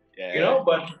 dude. Yeah. You know,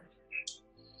 but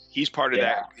he's part of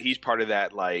that. He's part of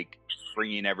that, like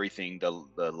bringing everything,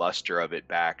 the luster of it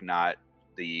back, not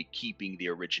the keeping the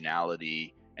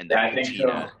originality and the I think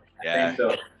so. Yeah. I think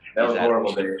so. That was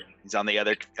horrible there. He's on the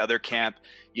other camp,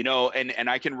 you know, and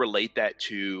I can relate that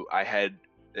to.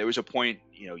 There was a point,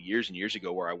 you know, years and years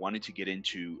ago where I wanted to get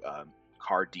into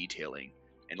car detailing,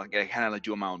 and like I kind of like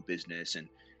doing my own business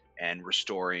and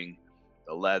restoring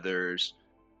the leathers,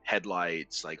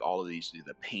 headlights, like all of these,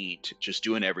 the paint, just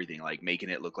doing everything, like making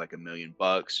it look like $1 million,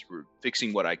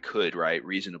 fixing what I could, right,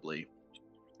 reasonably.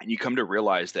 And you come to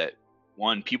realize that,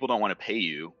 one, people don't want to pay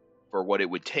you for what it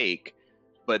would take.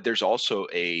 But there's also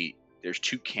there's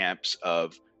two camps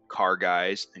of car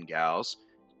guys and gals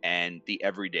and the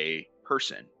everyday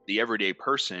person. The everyday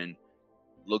person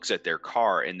looks at their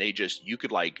car and you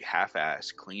could like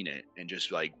half-ass clean it and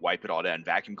just like wipe it all down,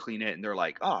 vacuum clean it, and they're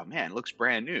like, oh man, it looks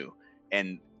brand new.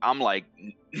 And I'm like,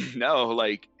 no,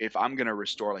 like if I'm gonna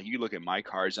restore, like you look at my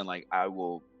cars and like I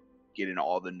will get in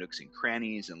all the nooks and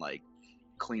crannies and like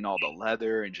clean all the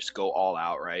leather and just go all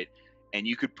out, right? And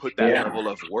you could put that level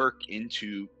of work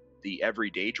into the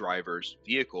everyday driver's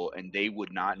vehicle and they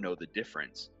would not know the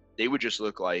difference. They would just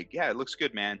look like, yeah, it looks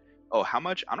good, man. Oh, how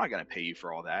much? I'm not going to pay you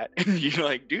for all that. And you're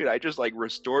like, dude, I just like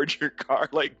restored your car.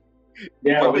 Like,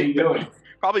 yeah, what are you doing?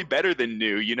 Probably better than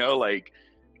new, you know, like,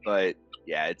 but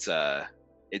yeah, it's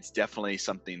definitely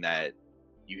something that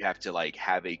you have to like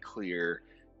have a clear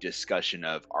discussion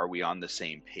of, are we on the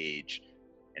same page?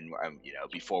 And, you know,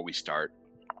 before we start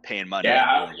paying money. Yeah,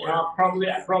 I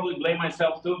probably blame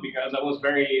myself too, because I was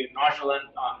very nonchalant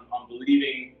on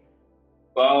believing,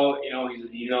 well, you know,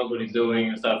 he knows what he's doing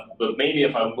and stuff. But maybe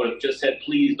if I would have just said,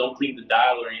 please don't clean the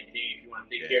dial or anything, if you want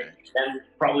to take care, then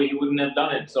probably he wouldn't have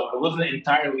done it. So it wasn't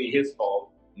entirely his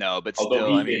fault. No, but although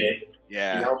still, he did it.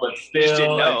 Yeah. You know, but still, just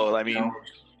didn't know. I mean, you know,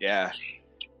 yeah.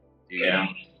 Dude. Yeah.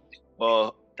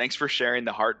 Well, thanks for sharing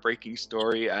the heartbreaking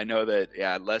story. I know that,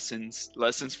 yeah, lessons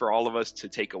for all of us to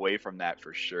take away from that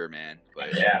for sure, man.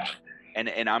 But yeah,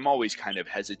 and I'm always kind of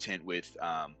hesitant with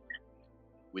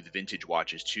vintage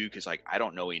watches too, because like I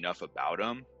don't know enough about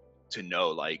them to know,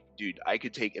 like, dude, I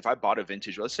could take, if I bought a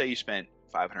vintage, let's say you spent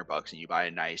 $500 and you buy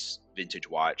a nice vintage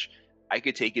watch, I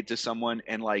could take it to someone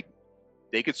and like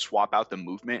they could swap out the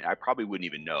movement. I probably wouldn't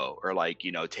even know, or like,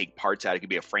 you know, take parts out. It could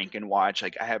be a Franken watch.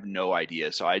 Like I have no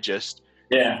idea. So I just,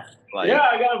 yeah. Like, yeah,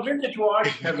 I got a vintage watch.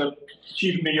 Has a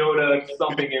cheap Miyota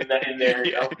something in there.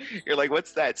 You know? You're like,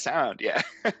 what's that sound? Yeah.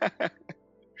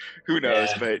 Who knows?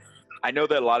 Yeah. But I know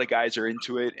that a lot of guys are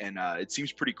into it, and it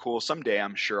seems pretty cool. Someday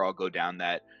I'm sure I'll go down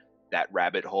that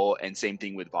rabbit hole. And same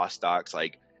thing with Vostocks.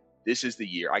 Like, this is the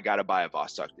year. I got to buy a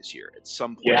Vostok this year. At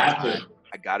some point, I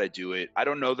got to do it. I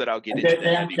don't know that I'll get into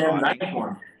the heavy body. Nice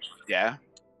one. Yeah.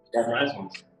 That's nice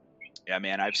ones. Yeah,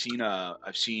 man, I've seen a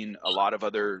lot of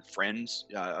other friends,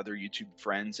 other YouTube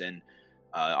friends, and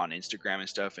on Instagram and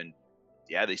stuff, and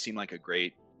yeah, they seem like a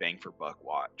great bang for buck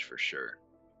watch for sure.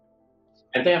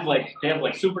 And they have like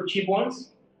super cheap ones.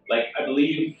 Like I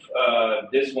believe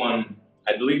this one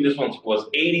was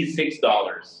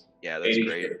 $86. Yeah, that's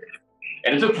great.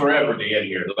 And it took forever to get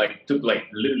here. It took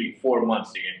literally 4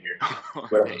 months to get here.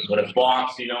 With a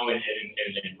box, you know, in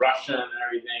Russian and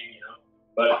everything, you know.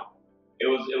 But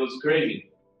it was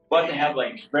crazy. But they have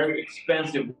like very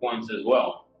expensive ones as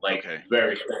well. Like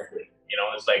very expensive. You know,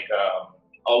 it's like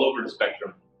all over the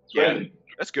spectrum. It's crazy.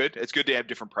 That's good. It's good to have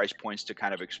different price points to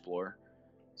kind of explore.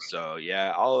 So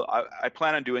yeah, I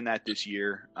plan on doing that this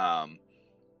year.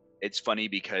 It's funny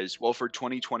because, well, for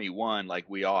 2021, like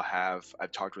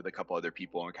I've talked with a couple other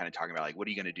people and we're kind of talking about like, what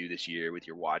are you going to do this year with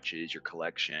your watches, your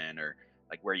collection, or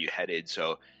like where are you headed?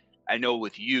 So I know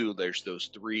with you, there's those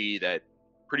 3 that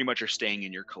pretty much are staying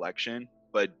in your collection,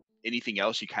 but anything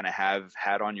else you kind of have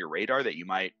had on your radar that you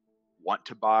might want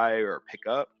to buy or pick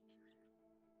up?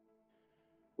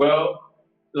 Well,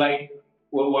 like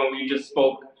when we just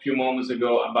spoke a few moments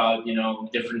ago about, you know,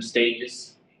 different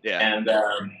stages. Yeah. And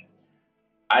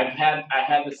I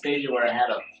had the stage where I had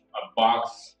a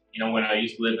box, you know, when I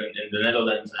used to live in the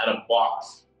Netherlands, I had a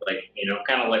box like, you know,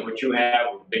 kind of like what you have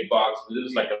with big box. This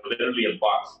is like literally a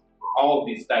box. All of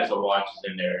these types of watches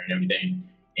in there and everything.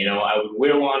 You know, I would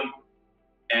wear one,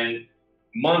 and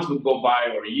months would go by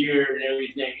or a year and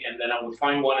everything, and then I would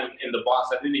find one in the box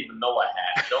I didn't even know I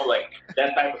had. You know, like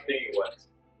that type of thing it was.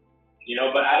 You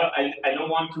know, but I don't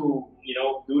want to, you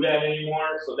know, do that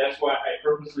anymore. So that's why I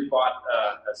purposely bought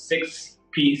a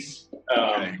 6-piece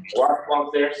watch box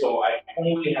there. So I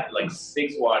only have like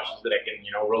 6 watches that I can,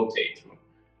 you know, rotate through.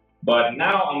 But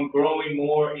now I'm growing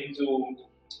more into,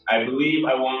 I believe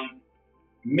I want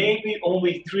maybe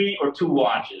only 3 or 2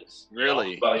 watches.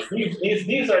 Really? But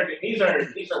these are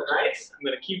nice. I'm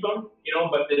gonna keep them, you know,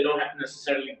 but they don't have to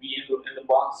necessarily be in the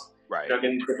box. Right. You know,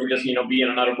 they can just, you know, be in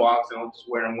another box and I'll just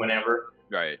wear them whenever.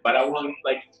 Right. But I want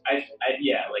like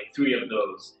yeah, like 3 of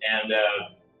those. And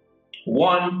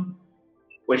one,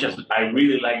 which is, I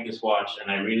really like this watch and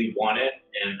I really want it,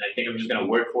 and I think I'm just gonna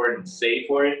work for it and save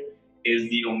for it, is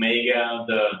the Omega,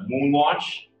 the Moon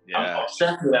watch. Yeah. I'm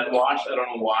obsessed with that watch. I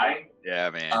don't know why. Yeah,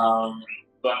 man.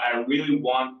 But I really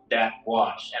want that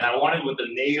watch, and I want it with the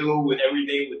nail, with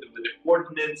everything, with the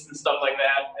coordinates and stuff like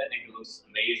that. I think it looks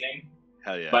amazing.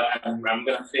 Hell yeah. But I'm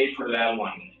gonna save for that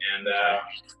one, and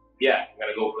yeah, I'm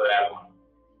gonna go for that one.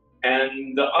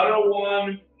 And the other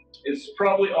one is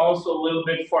probably also a little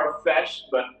bit far-fetched,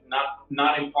 but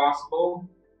not impossible.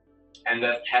 And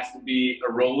that has to be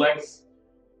a Rolex.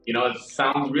 You know, it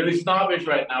sounds really snobbish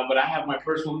right now, but I have my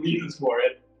personal reasons for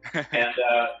it. And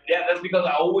yeah, that's because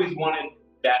I always wanted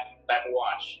that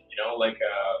watch. You know, like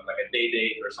a day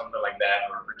date or something like that,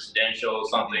 or presidential or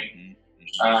something. Mm-hmm.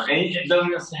 And it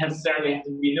doesn't necessarily have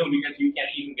to be new, because you can't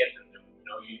even get them new. You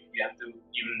know, you have to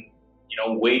even, you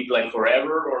know, wait like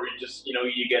forever, or you just, you know,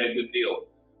 you get a good deal.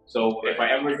 So if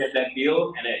I ever get that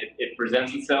deal and it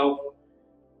presents itself,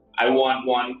 I want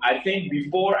one. I think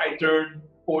before I turn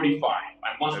 45,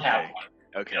 I must have one.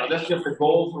 Okay. You know, that's just a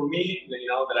goal for me, you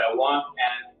know, that I want,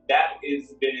 and that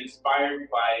has been inspired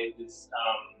by this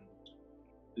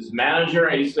this manager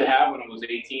I used to have when I was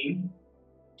 18.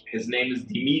 His name is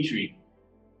Dimitri.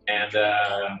 And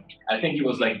I think he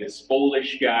was like this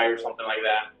Polish guy or something like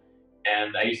that.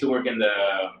 And I used to work in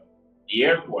the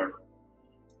airport,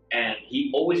 and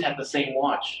he always had the same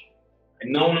watch. I'd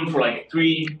known him for like 4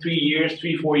 years,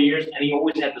 and he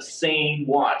always had the same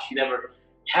watch. He never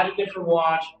had a different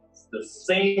watch. It's the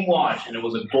same watch, and it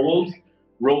was a gold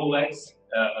Rolex,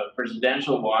 a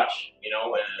presidential watch, you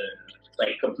know, and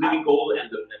like completely gold, and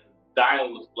the dial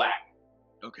was black.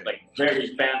 Okay. Like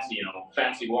very fancy, you know,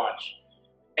 fancy watch.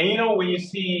 And you know, when you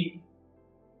see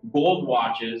gold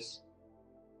watches,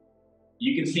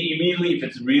 you can see immediately if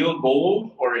it's real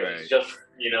gold or if it's just,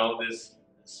 you know, this.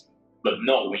 But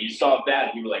no, when you saw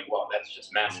that, you were like, wow, that's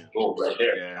just massive gold right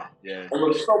there. Yeah, yeah. It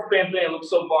looked so fancy, it looked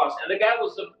so boss. And the guy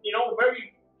was a, you know,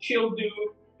 very chill dude.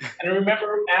 And I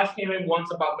remember asking him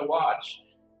once about the watch.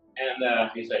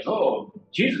 And he's like, oh,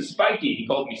 Jesus, Spiky. He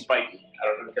called me Spiky. I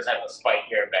don't know, because I had a spike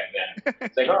hair back then.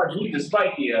 It's like, oh, Jesus,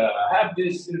 Spiky, I have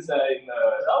this since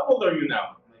how old are you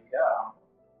now? I'm like,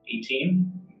 yeah,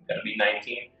 18, gonna be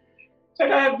 19. It's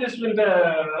like, I have this when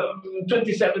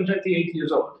 27, 28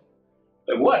 years old.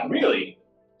 Like, what, really?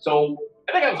 So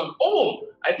I think I was old.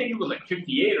 I think it was like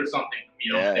 58 or something,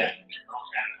 you know, then. You know?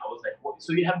 And I was like, what?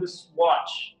 So you have this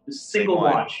watch, this single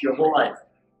watch your whole life.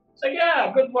 It's like,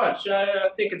 yeah, good watch. I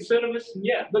think it's service, and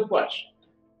yeah, good watch.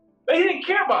 But he didn't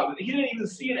care about it. He didn't even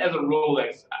see it as a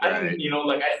Rolex. I didn't, you know,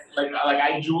 like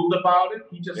I jeweled about it.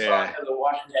 He just saw it as a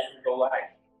watch he had his whole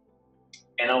life.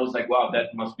 And I was like, wow,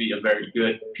 that must be a very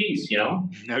good piece, you know?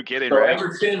 No kidding, so right?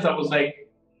 Ever since, I was like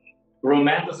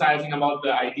romanticizing about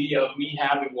the idea of me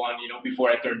having one, you know, before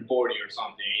I turned 40 or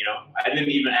something, you know? I didn't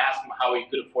even ask him how he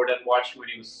could afford that watch when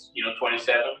he was, you know,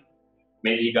 27.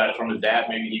 Maybe he got it from his dad,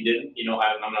 maybe he didn't, you know,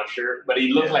 I'm not sure. But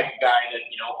he looked like a guy that,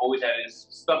 you know, always had his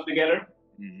stuff together.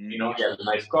 Mm-hmm. You know, he had a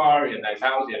nice car, he had a nice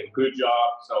house, he had a good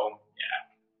job. So,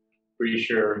 yeah, pretty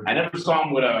sure. I never saw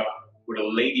him with a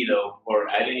lady, though, or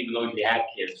I didn't even know if he had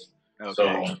kids. Okay.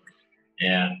 So,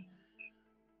 yeah.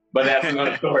 But that's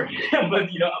another story.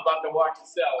 But, you know, about the watch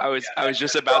itself. I was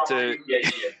just about to...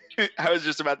 I was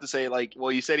just about to say, like,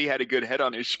 well, you said he had a good head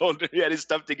on his shoulder. He had his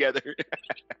stuff together.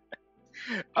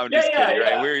 I'm just kidding,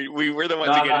 right? We're the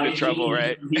ones that get into trouble,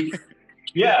 right?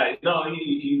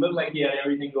 He looked like he had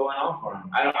everything going on for him.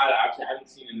 I actually haven't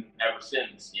seen him ever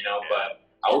since, you know, but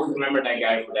I always remember that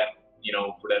guy for that, you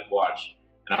know, for that watch.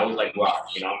 And I was like, wow,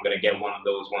 you know, I'm going to get one of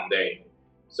those one day.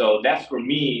 So that's for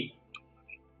me.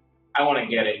 I want to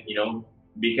get it, you know,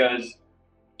 because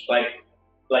like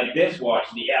this watch,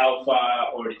 the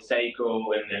Alpha or the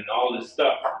Seiko and all this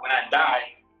stuff, when I die,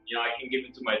 you know, I can give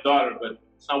it to my daughter, but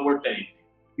it's not worth anything.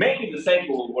 maybe the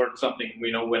cycle will work something,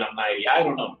 when I'm 90. I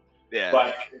don't know. Yeah.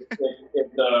 But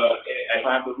if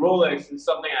I have the Rolex, it's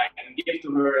something I can give to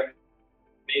her. And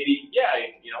maybe,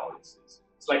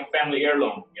 it's like a family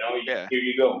heirloom. Yeah. Here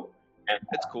you go. And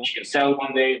That's cool. she can sell it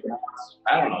one day.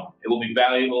 I don't know. It will be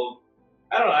valuable.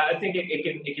 I don't know. I think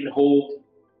it can hold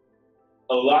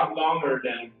a lot longer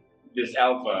than this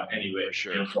Alpha anyway. For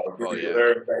sure. This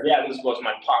was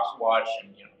my pop's watch,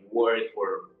 and he wore it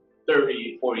for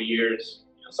 30, 40 years,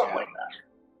 something like that.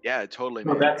 Yeah, totally,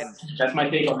 So man. that's my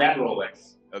take on that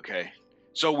Rolex. Okay.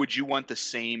 So would you want the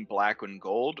same black and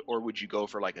gold, or would you go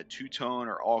for like a two-tone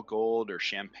or all gold or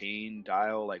champagne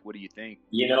dial? Like, what do you think?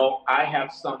 I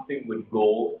have something with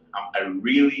gold. I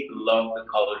really love the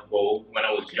color gold. When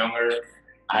I was younger,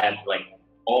 I had like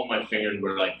all my fingers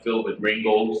were like filled with ring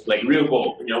golds, like real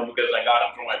gold, because I got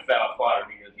them from my father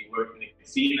because he worked in the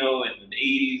casino in the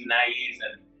 80s, 90s,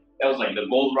 and that was like the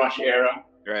gold rush era.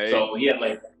 Right. So he had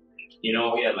like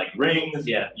rings,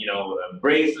 he had,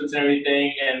 bracelets and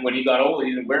everything. And when he got older,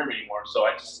 he didn't wear them anymore. So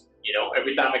I just,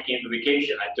 every time I came to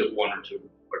vacation, I took 1 or 2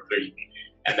 or 3.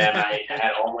 And then I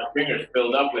had all my fingers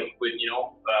filled up with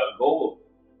gold.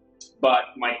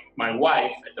 But my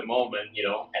wife at the moment,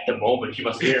 she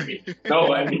must hear me.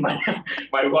 No, I mean,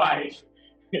 my wife,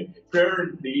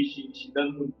 currently, she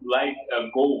doesn't like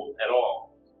gold at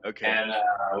all. Okay. And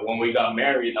when we got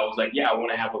married, I was like, I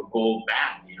want to have a gold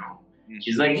band,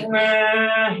 She's like,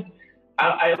 nah,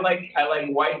 I like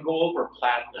white gold or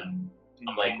platinum.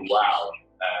 I'm like, wow.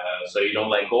 So you don't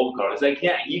like gold cards? It's like,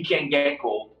 yeah, you can't get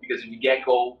gold because if you get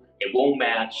gold, it won't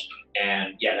match,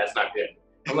 and that's not good.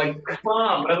 I'm like, come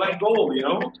on, but I like gold,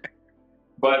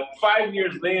 But 5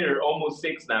 years later, almost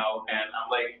 6 now, and I'm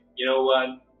like, you know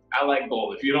what? I like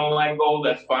gold. If you don't like gold,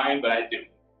 that's fine, but I do.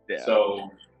 Yeah.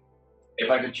 So if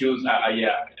I could choose,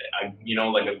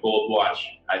 like a gold watch,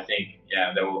 I think,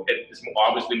 it's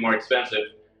obviously more expensive,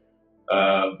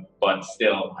 but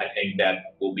still, I think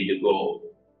that will be the goal.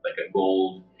 Like a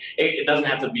gold. It doesn't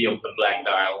have to be a black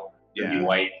dial. It can be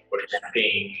white or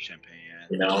champagne.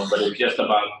 But it's just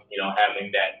about,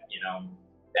 having that,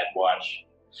 that watch.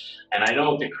 And I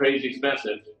know they're crazy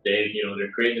expensive.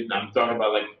 They're crazy. I'm talking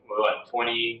about like, what,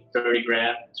 20, 30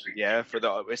 grand? Yeah,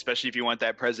 especially if you want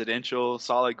that presidential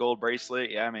solid gold bracelet.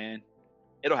 Yeah, man.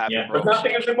 It'll happen, yeah, bro. But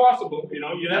nothing is impossible.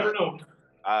 You never know.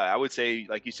 I would say,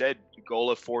 like you said, goal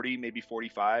of 40, maybe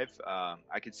 45.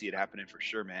 I could see it happening for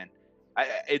sure, man.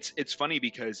 It's funny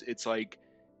because it's like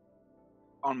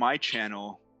on my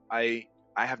channel, I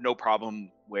have no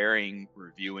problem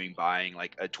reviewing, buying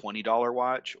like a $20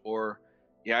 watch, or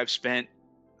I've spent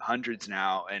hundreds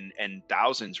now and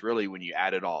thousands really when you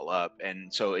add it all up.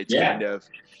 And so it's kind of,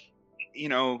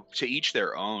 to each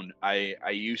their own. I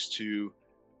used to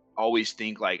always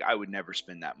think like I would never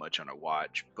spend that much on a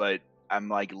watch, but I'm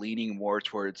like leaning more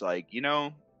towards like,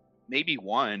 maybe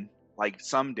one, like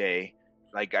someday,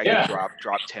 like I could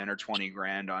drop 10 or 20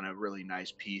 grand on a really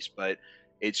nice piece, but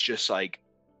it's just like,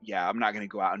 I'm not going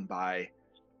to go out and buy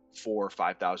 $4,000 or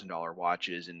 $5,000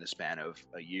 watches in the span of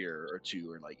a year or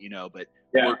two, or like, but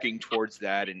working towards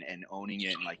that and owning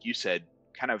it. And like you said,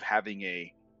 kind of having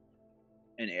a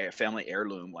family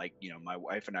heirloom, like, my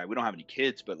wife and I, we don't have any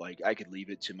kids, but like I could leave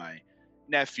it to my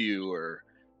nephew or,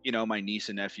 my niece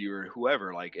and nephew or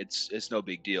whoever, like it's no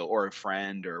big deal, or a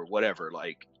friend or whatever,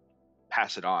 like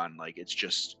pass it on. Like, it's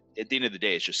just, at the end of the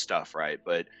day, it's just stuff. Right.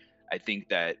 But I think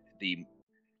that the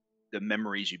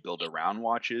memories you build around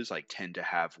watches like tend to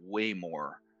have way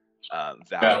more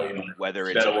value, whether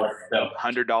it's a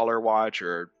 $100 watch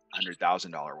or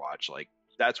 $100,000 watch. Like,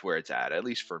 that's where it's at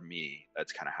least for me.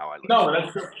 That's kind of how I look at it.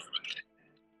 That's true.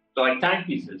 So like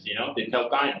timepieces, they tell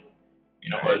time,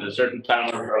 or a certain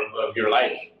time of your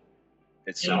life.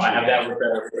 It's so I have that with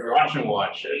the Russian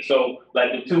watch. So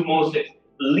like the two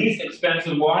least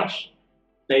expensive watch,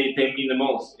 they mean the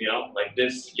most, like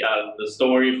this, the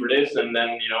story for this, and then,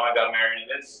 I got married in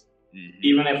this. Mm-hmm.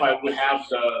 Even if I would have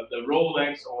the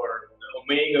Rolex or the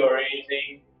Omega or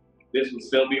anything, this would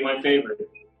still be my favorite.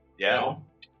 Yeah.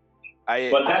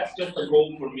 But that's just a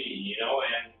goal for me,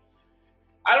 and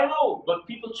I don't know, but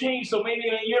people change, so maybe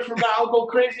in a year from now I'll go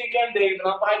crazy again, Dave, and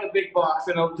I'll buy the big box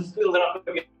and I'll just fill it up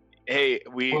again. Hey,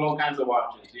 with all kinds of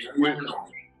watches,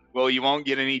 Well, you won't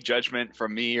get any judgment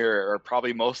from me or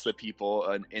probably most of the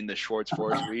people in the Schwartz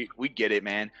Force. We get it,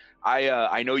 man.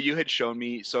 I know you had shown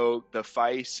me, so the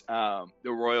Feist,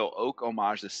 the Royal Oak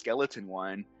homage, the skeleton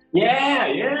one. Yeah.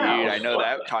 Dude, I know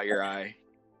that caught your eye.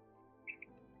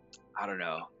 I don't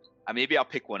know. Maybe I'll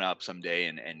pick one up someday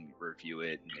and review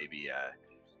it, and maybe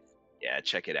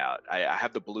check it out. I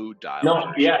have the blue dial.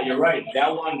 No, you're right.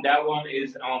 That one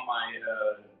is on my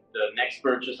the next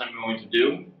purchase I'm going to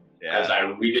do. because Yeah. I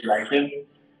really liked it,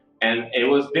 and it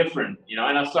was different, you know.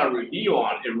 And I saw a review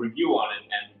on it,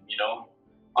 and you know,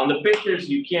 on the pictures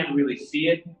you can't really see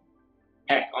it.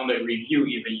 Heck, on the review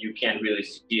even you can't really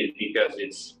see it because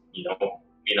it's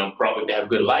probably they have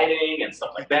good lighting and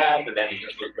stuff like that, and then it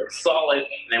just looks solid.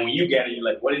 And then when you get it, you're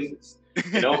like, what is this?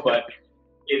 You know, but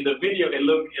in the video it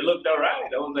looked all right.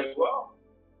 I was like, wow,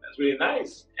 that's really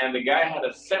nice. And the guy had a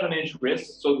 7-inch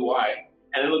wrist, so do I,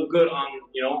 and it looked good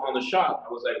on the shot.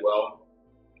 I was like, well,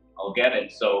 I'll get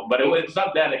it. So, but it's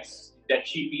not that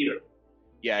cheap either.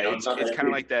 Yeah, You know, it's not that kind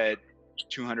of cheap. like that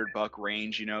 $200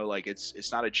 range, you know, like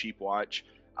it's not a cheap watch.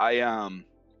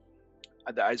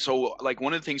 So like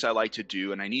one of the things I like to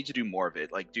do, and I need to do more of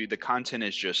it, like, dude, the content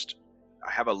is just,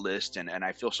 I have a list, and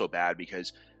I feel so bad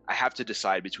because I have to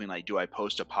decide between, like, do I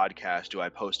post a podcast, do I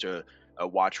post a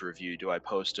watch review, do I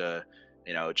post a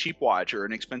cheap watch or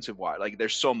an expensive watch? Like,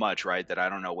 there's so much, right, that I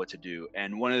don't know what to do.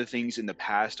 And one of the things in the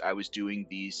past, I was doing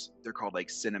these, they're called like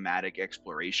cinematic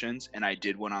explorations, and I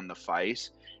did one on the Feist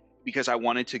because I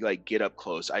wanted to like get up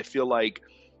close. I feel like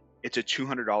it's a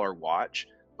 $200 watch,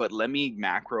 but let me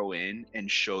macro in and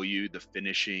show you the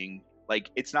finishing. Like,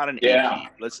 it's not an Yeah.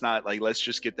 AP. Let's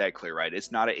just get that clear, right?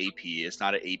 It's not an AP. It's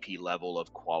not an AP level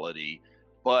of quality,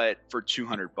 but for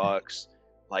 $200,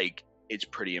 like, it's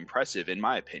pretty impressive in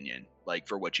my opinion, like,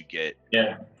 for what you get.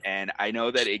 Yeah. And I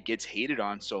know that it gets hated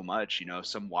on so much, you know,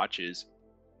 some watches,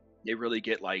 they really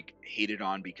get like hated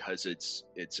on because it's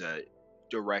a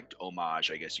direct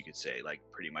homage, I guess you could say, like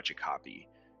pretty much a copy.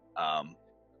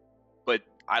 But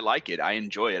I like it. I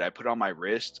enjoy it. I put it on my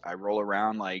wrist. I roll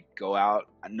around, like, go out.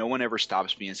 No one ever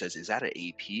stops me and says, "Is that an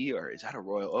AP or is that a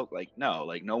Royal Oak?" Like, no.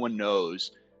 Like, no one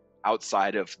knows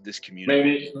outside of this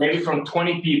community. Maybe from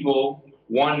 20 people,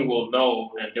 one will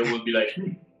know, and they will be like,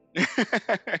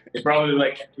 They probably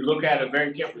like to look at it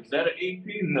very carefully. Is that an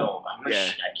AP? No, I'm not.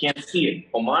 Yeah. I can't see it.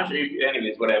 Homage AP,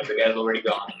 anyways, whatever. The guy's already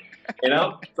gone, you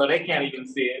know, so they can't even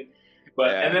see it.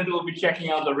 But Yeah. and then they'll be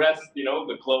checking out the rest, you know,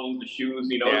 the clothes, the shoes,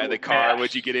 you know. Yeah, the car,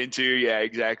 what'd you get into? Yeah,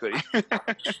 exactly.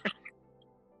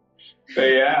 So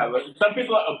yeah, but some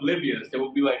people are oblivious. They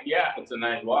will be like, "Yeah, it's a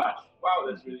nice watch. Wow,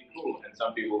 that's really cool." And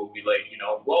some people will be like, you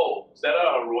know, "Whoa, is that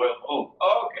a Royal Oak?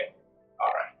 Oh, okay,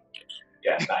 all right,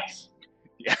 yeah, nice."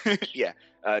 Yeah.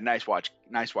 Nice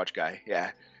watch guy.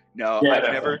 Yeah. No, Yeah,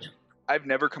 I've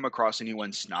never come across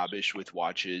anyone snobbish with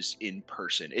watches in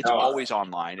person. It's No. always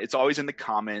online. It's always in the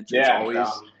comments. Yeah, It's always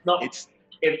no. it's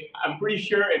If I'm pretty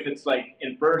sure if it's like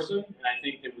in person, and I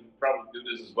think they would probably do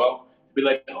this as well, be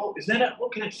like, "Oh, is that a? Oh,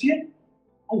 can I see it?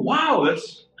 Oh, wow,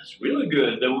 that's really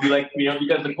good." They will be like, you know,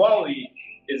 because the quality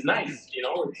is nice, you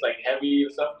know, it's like heavy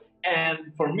and stuff.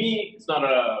 And for me, it's not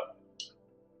about,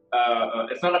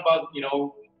 you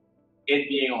know, it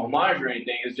being a homage or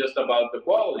anything. It's just about the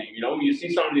quality. You know, you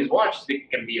see some of these watches, they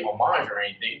can be a homage or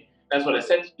anything. That's what I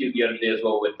said to you the other day as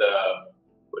well with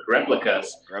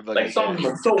replicas. Like some of them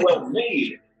are so well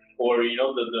made, or you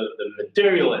know, the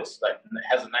material is like it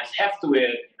has a nice heft to it.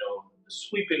 You know, the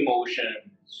sweeping motion.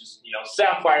 It's just, you know,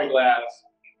 sapphire glass.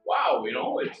 Wow, you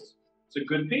know, it's a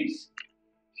good piece.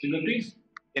 It's a good piece.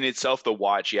 in itself, the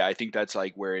watch, yeah, I think that's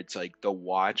like where it's like the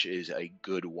watch is a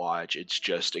good watch. It's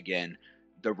just, again,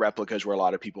 the replicas where a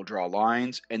lot of people draw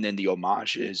lines, and then the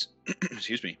homages,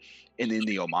 excuse me, and then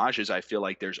the homages, I feel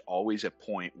like there's always a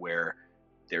point where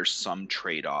there's some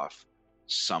trade-off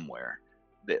somewhere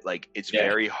that, like, it's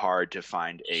very hard to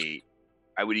find a,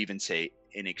 I would even say,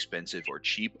 inexpensive or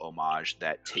cheap homage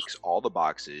that ticks all the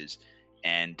boxes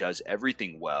and does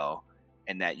everything well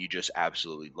and that you just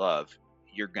absolutely love.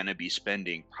 You're going to be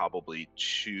spending probably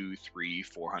 $200, $300,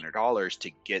 $400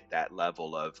 to get that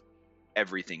level of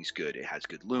everything's good. It has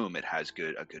good lume, it has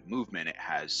a good movement, it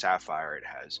has sapphire, it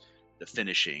has the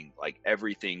finishing, like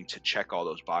everything to check all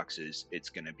those boxes. It's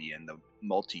going to be in the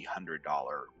multi-$100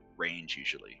 range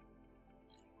usually.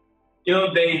 You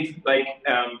know, Dave, like,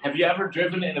 have you ever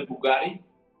driven in a Bugatti?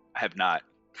 I have not.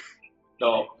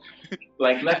 No.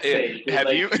 Like, let's say. Have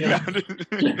like, you?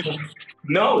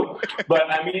 No,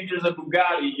 but I mean, there's a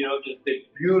Bugatti, you know, just they're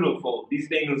beautiful. These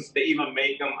things, they even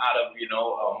make them out of, you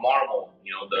know, marble,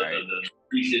 you know, the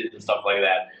pieces and stuff like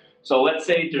that. So let's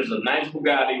say there's a nice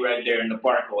Bugatti right there in the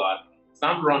parking lot. It's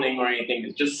not running or anything.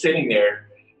 It's just sitting there.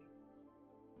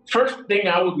 First thing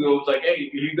I would do was like, hey,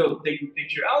 you go take a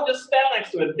picture. I'll just stand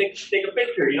next to it, take a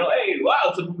picture. You know, hey, wow,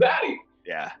 it's a Bugatti.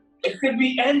 Yeah. It could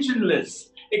be engineless.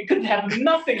 It could have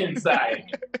nothing inside,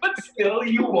 but still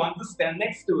you want to stand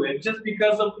next to it just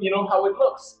because of, you know, how it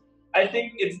looks. I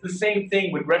think it's the same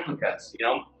thing with replicas, you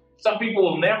know. Some people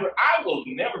will never, I will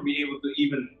never be able to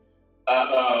even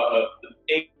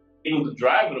able to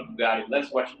drive in a Bugatti,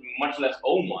 much less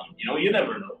own one, you know, you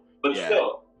never know. But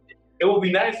still, it would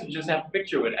be nice to just have a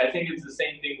picture with it. I think it's the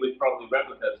same thing with probably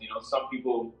replicas. You know, some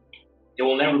people, they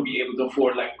will never be able to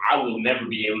afford, like I will never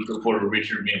be able to afford a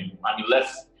Richard Mille. I mean,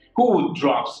 who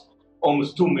drops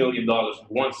almost $2 million for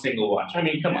one single watch? I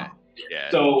mean, come on. Yeah.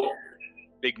 So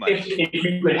big money. If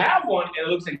you could have one and it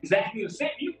looks exactly the same,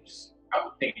 I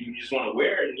would think you just want to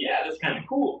wear it, and yeah, that's kind of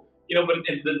cool. You know, but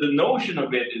the notion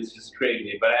of it is just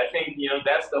crazy. But I think, you know,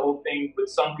 that's the whole thing with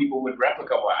some people with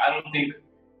replica watch. I don't think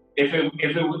if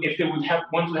they would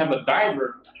want to have a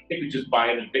diver, they could just buy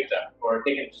an Invicta, or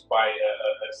they can just buy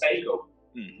a Seiko.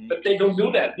 Mm-hmm. But they don't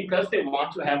do that because they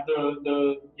want to have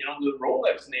the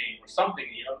Rolex name or something,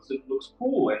 you know, so it looks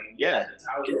cool, and yeah, that's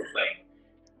how it looks like.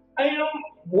 You know,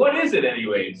 what is it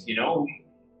anyways? You know,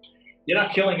 you're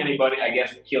not killing anybody. I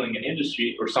guess killing an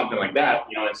industry or something like that.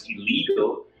 You know, it's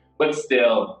illegal, but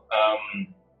still,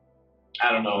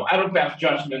 I don't know. I don't pass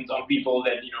judgment on people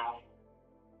that, you know,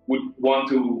 would want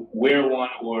to wear one,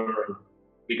 or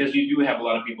because you do have a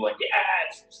lot of people like, yeah,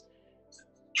 it's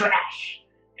trash.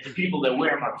 And the people that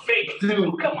wear them are fake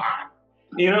too. Come on,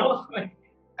 you know.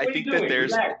 I think that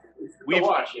there's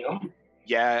watch, you know.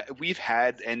 Yeah, we've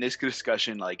had, and this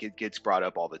discussion, like, it gets brought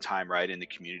up all the time, right, in the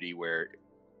community, where,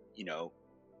 you know,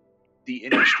 the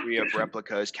industry of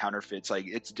replicas, counterfeits, like,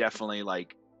 it's definitely,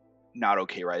 like, not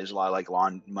okay, right? There's a lot of, like,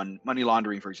 money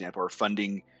laundering, for example, or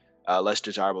funding less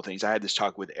desirable things. I had this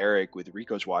talk with Eric with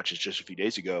Rico's watches just a few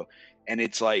days ago, and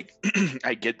it's like,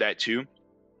 I get that too,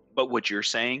 but what you're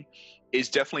saying is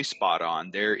definitely spot on.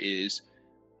 There is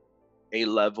a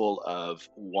level of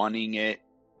wanting it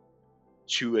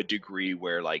to a degree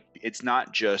where, like, it's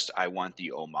not just I want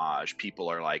the homage.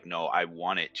 People are like, no, I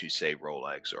want it to say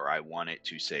Rolex, or I want it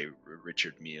to say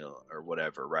Richard Mille, or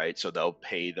whatever, right? So they'll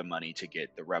pay the money to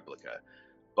get the replica,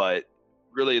 but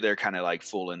really they're kind of like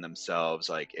fooling themselves.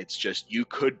 Like, it's just, you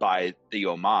could buy the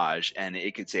homage and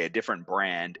it could say a different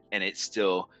brand, and it's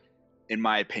still, in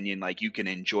my opinion, like, you can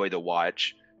enjoy the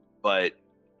watch, but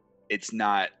it's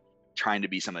not trying to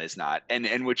be something that's not. And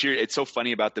it's so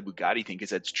funny about the Bugatti thing, because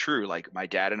that's true. Like, my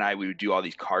dad and I, we would do all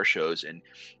these car shows, and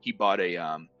he bought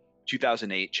a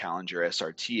 2008 Challenger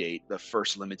SRT8, the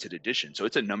first limited edition. So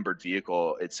it's a numbered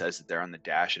vehicle. It says that they're on the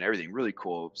dash and everything. Really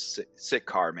cool, sick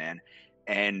car, man.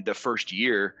 And the first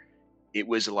year, it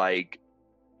was like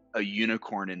a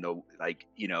unicorn in the, like,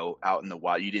 you know, out in the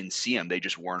wild. You didn't see them. They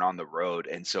just weren't on the road.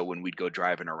 And so when we'd go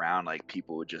driving around, like,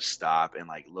 people would just stop and,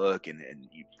 like, look, and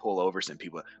you pull over some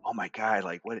people, oh my God,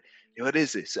 like, what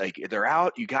is this? Like, they're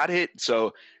out, you got it.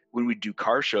 So when we do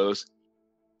car shows,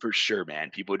 for sure,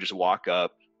 man, people would just walk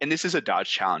up, and this is a Dodge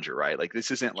Challenger, right? Like,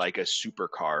 this isn't like a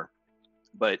supercar,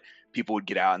 but people would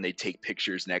get out and they'd take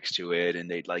pictures next to it, and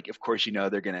they'd, like, of course, you know,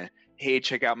 they're gonna, hey,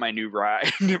 check out my new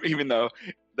ride, even though,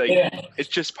 like, it's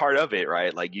just part of it,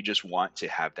 right? Like, you just want to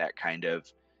have that kind of,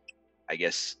 I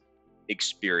guess,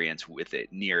 experience with it,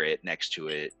 near it, next to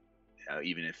it.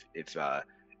 Even if I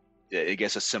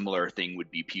guess a similar thing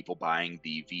would be people buying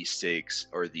the V6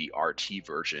 or the RT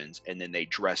versions, and then they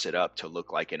dress it up to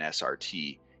look like an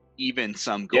SRT. Even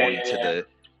some going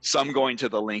to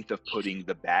the length of putting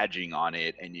the badging on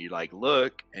it, and you, like,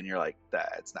 look, and you're like,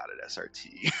 that's not an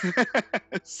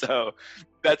SRT. So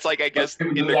that's, like, I guess,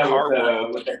 in the car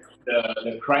world, with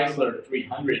the Chrysler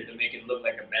 300 to make it look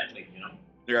like a Bentley, you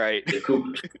know, right? The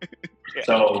coupe. Yeah.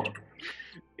 So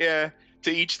yeah,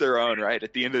 to each their own, right?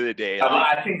 At the end of the day,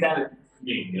 I think that is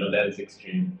extreme. You know, that is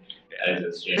extreme. That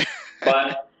is extreme.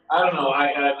 But I don't know.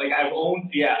 I've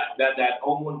owned that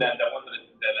one that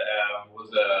was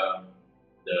the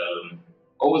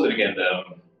what was it again,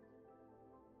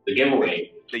 the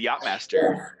giveaway, the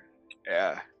Yachtmaster.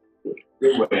 Yeah.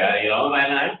 Giveaway, you know,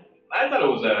 and I thought it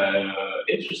was a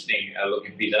interesting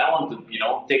looking piece, and I wanted to, you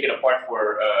know, take it apart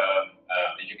for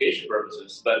education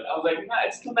purposes. But I was like, nah,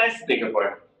 it's too nice to take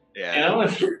apart. Yeah. You know,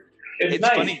 it's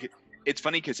nice. Funny. It's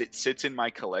funny because it sits in my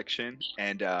collection,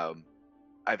 and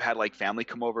I've had, like, family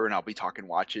come over, and I'll be talking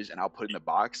watches, and I'll put it in the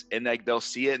box, and, like, they'll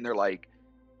see it, and they're like,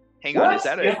 hang on, is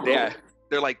that yeah.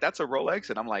 They're like, that's a Rolex,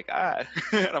 and I'm like, and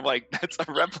I'm like, that's a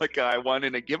replica I won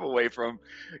in a giveaway from,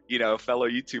 you know, a fellow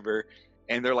YouTuber.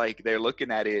 And they're like, they're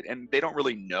looking at it, and they don't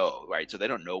really know, right? So they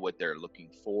don't know what they're looking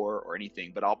for or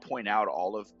anything. But I'll point out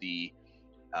all of the,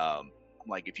 I'm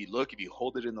like, if you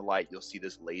hold it in the light, you'll see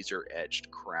this laser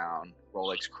etched crown,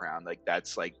 Rolex crown. Like,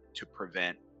 that's, like, to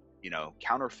prevent, you know,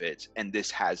 counterfeits. And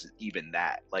this has even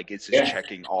that. Like, it's just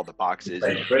checking all the boxes.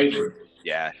 That's crazy.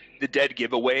 Yeah, the dead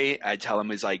giveaway, I tell them,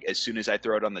 is like, as soon as I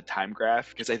throw it on the time graph,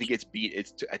 because I think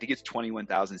it's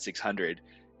 21,600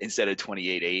 instead of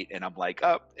 28.8, and I'm like,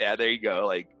 oh yeah, there you go.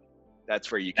 Like,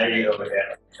 that's where you can. There you go.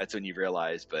 Yeah. That's when you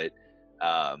realize. But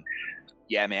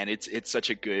yeah, man, it's such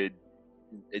a good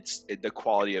the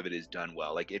quality of it is done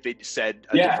well. Like if it said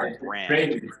a Yeah, different it's brand,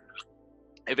 crazy.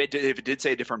 if it did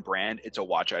say a different brand, it's a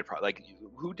watch I'd probably like.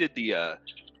 Who did the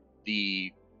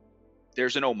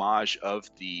there's an homage of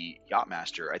the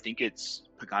Yachtmaster. I think it's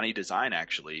Pagani Design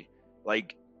actually.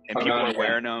 Like, and people are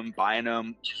wearing them, buying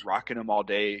them, rocking them all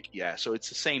day. Yeah, so it's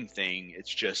the same thing. It's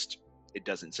just it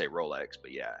doesn't say Rolex,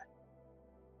 but yeah.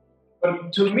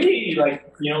 But to me,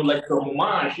 like, you know, like the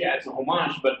homage, yeah, it's a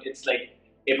homage, but it's like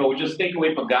if I would just take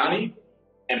away Pagani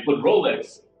and put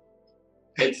Rolex,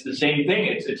 it's the same thing.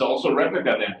 It's also a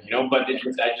replica then, you know, but I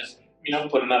just, you know,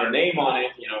 put another name on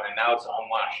it, you know, and now it's a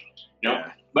homage, you know.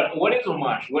 Yeah. But what is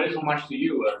homage? What is homage to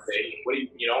you? What do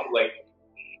you know, like?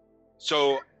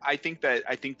 So I think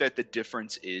that the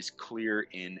difference is clear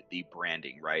in the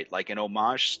branding, right? Like an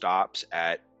homage stops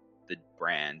at the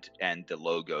brand and the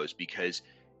logos, because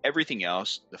everything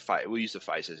else, we'll use the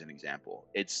Feist as an example.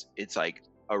 It's like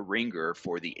a ringer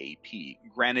for the AP.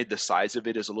 Granted, the size of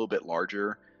it is a little bit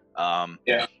larger.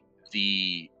 Yeah.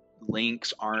 The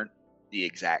links aren't the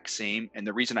exact same, and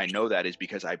the reason I know that is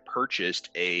because I purchased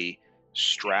a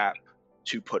strap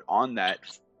to put on that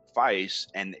Feist,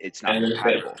 and it's not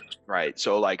compatible, right?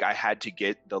 So like I had to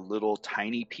get the little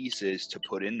tiny pieces to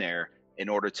put in there in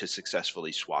order to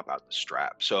successfully swap out the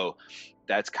strap. So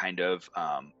that's kind of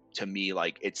to me,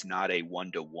 like, it's not a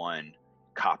one-to-one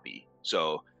copy.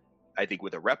 So I think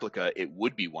with a replica, it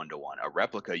would be one-to-one. A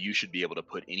replica, you should be able to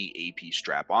put any AP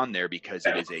strap on there because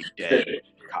it is a dead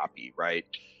copy, right?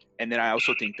 And then I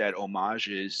also think that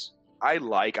homages,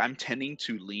 I'm tending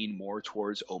to lean more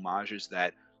towards homages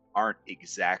that aren't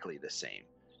exactly the same.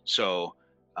 So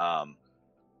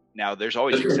now there's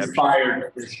always exceptions.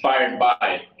 Inspired by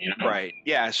it, you know? Right.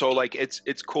 Yeah. So like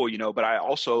it's cool, you know, but I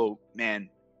also, man,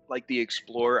 like the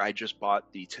Explorer, I just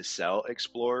bought the Tissell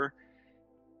Explorer.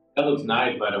 That looks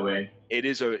nice, by the way.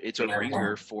 It's a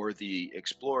ringer for the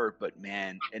Explorer, but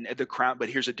man, and the crown, but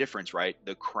here's a difference, right?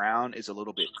 The crown is a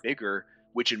little bit bigger,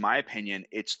 which in my opinion,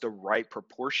 it's the right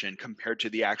proportion compared to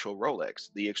the actual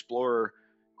Rolex. The Explorer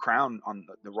crown on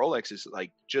the Rolex is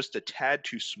like just a tad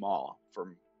too small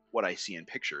from what I see in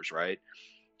pictures, right?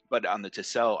 But on the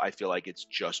Tissell, I feel like it's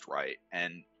just right.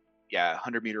 And yeah,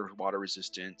 100-meter water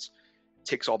resistance,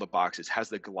 ticks all the boxes, has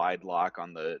the glide lock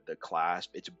on the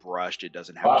clasp, it's brushed, it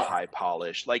doesn't have a high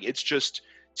polish. Like, it's just,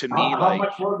 to me, how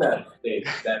much was that?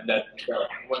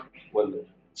 What was it?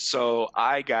 So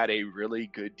I got a really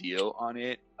good deal on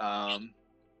it.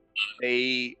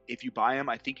 If you buy them,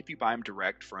 I think if you buy them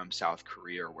direct from South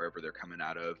Korea or wherever they're coming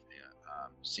out of,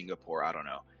 Singapore, I don't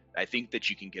know, I think that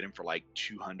you can get them for like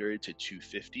 $200 to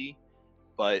 $250.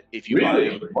 But if you buy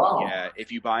them,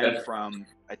 if you buy them from,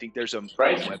 I think there's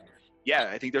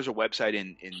I think there's a website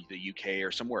in the UK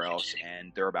or somewhere else,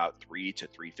 and they're about $300 to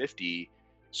 $350.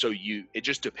 So it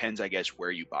just depends, I guess,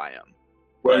 where you buy them.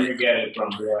 Where you get it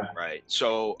from, yeah. Right.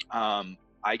 So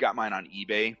I got mine on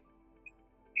eBay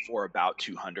for about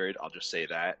 $200. I'll just say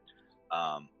that.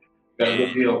 That's a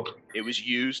good deal. It was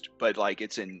used, but like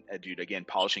it's in, dude, again,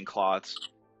 polishing cloths,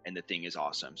 and the thing is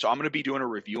awesome. So I'm gonna be doing a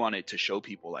review on it to show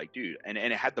people, like, dude, and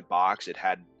it had the box, it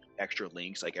had extra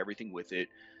links, like everything with it.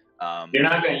 You're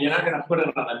not gonna put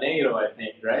it on a NATO, I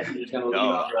think, right? You're just gonna leave it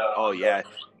on the, yeah.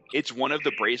 It's one of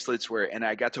the bracelets where, and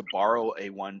I got to borrow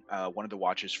one of the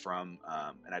watches from,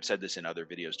 and I've said this in other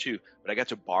videos too, but I got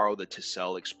to borrow the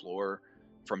Tissell Explorer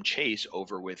from Chase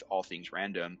over with All Things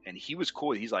Random, and he was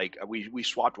cool. He's like, we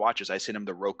swapped watches. I sent him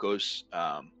the Rocos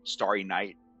Starry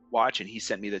Night watch, and he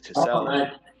sent me the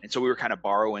Tissell, and so we were kind of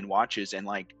borrowing watches, and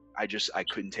like I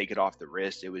couldn't take it off the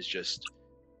wrist. It was just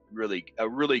a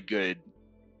really good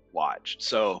watch.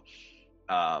 So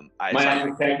I might have to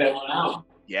check that one out.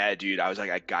 Yeah, dude, I was like,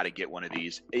 I gotta get one of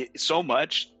these. So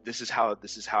much. This is how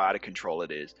out of control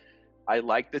it is. I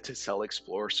like the Tissell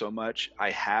Explorer so much.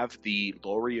 I have the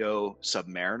Loriot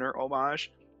Submariner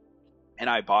homage, and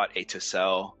I bought a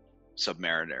Tissell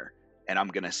Submariner, and I'm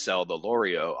gonna sell the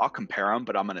Loriot. I'll compare them,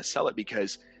 but I'm gonna sell it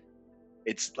because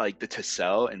it's like the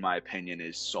Tissell, in my opinion,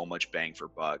 is so much bang for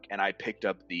buck. And I picked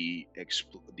up the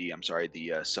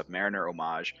Submariner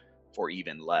homage for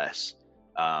even less.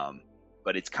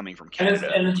 But it's coming from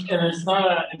Canada, and it's not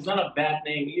a bad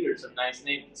name either. It's a nice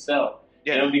name to sell.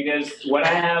 Yeah. You know, because what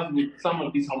I have with some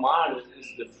of these homages is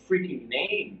the freaking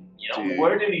name. You know, dude,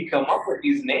 where did he come up with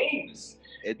these names?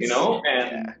 You know,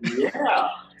 and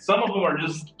some of them are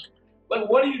just like,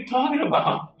 what are you talking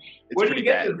about? Where did you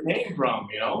get this name from?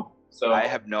 You know, so I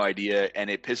have no idea,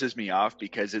 and it pisses me off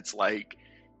because it's like,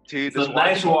 dude, it's a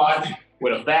nice watch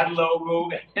with a bad logo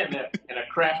and a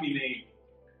crappy name.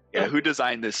 Yeah, who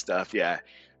designed this stuff? Yeah,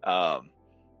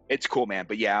 it's cool, man.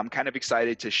 But yeah, I'm kind of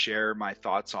excited to share my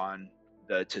thoughts on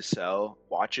to sell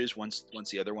watches once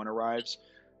the other one arrives.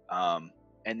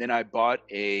 And then I bought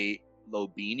a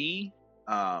Lobini.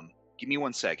 Give me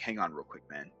one sec. Hang on real quick,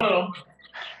 man. Hello.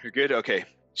 You're good? Okay.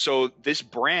 So this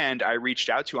brand I reached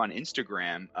out to on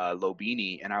Instagram,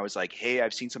 Lobini, and I was like, hey,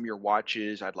 I've seen some of your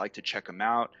watches. I'd like to check them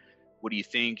out. What do you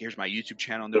think? Here's my YouTube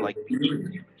channel. And they're like,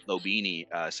 Lobini.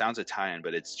 Sounds Italian,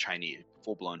 but it's Chinese,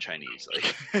 full-blown Chinese,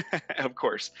 like, of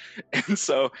course. And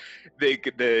so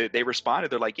they responded.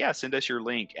 They're like, yeah, send us your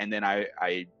link. And then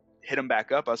I hit them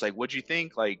back up. I was like, what'd you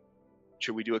think? Like,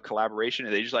 should we do a collaboration?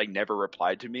 And they just like never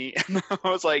replied to me. And I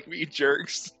was like, you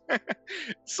jerks.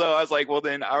 So I was like, well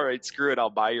then, all right, screw it.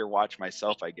 I'll buy your watch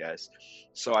myself, I guess.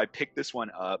 So I picked this one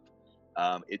up.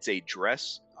 It's a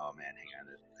dress. Oh man, hang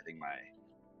on. I think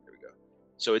there we go.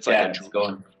 So it's like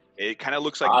it kind of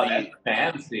looks like that's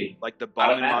fancy. Like the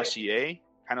Ballon Mercier,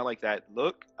 kind of like that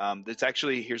look. That's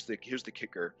actually, here's the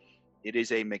kicker. It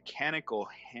is a mechanical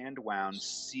hand wound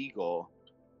seagull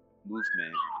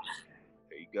movement.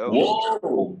 There you go.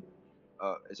 Whoa!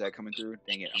 Is that coming through?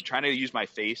 Dang it! I'm trying to use my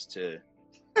face to.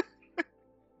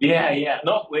 Yeah.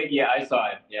 No, wait. Yeah, I saw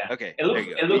it. Yeah. Okay. It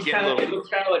looks kind of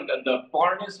like the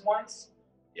Farness ones.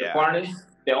 Yeah. The Farness.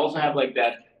 They also have like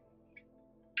that.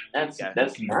 That's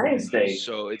nice, Dave.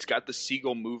 So it's got the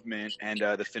seagull movement, and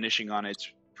the finishing on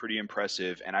it's pretty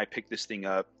impressive. And I picked this thing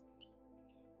up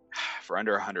for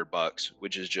under $100,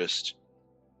 which is just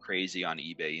crazy on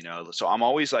eBay, you know. So I'm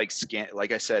always like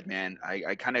like I said, man,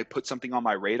 I kind of put something on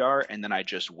my radar and then I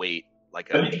just wait,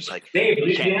 like I'm just like Dave, do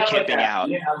you have camping out.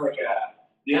 Do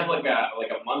you have like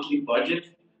a monthly budget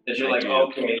that you're like,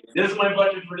 okay, this is my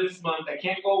budget for this month. I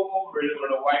can't go over it or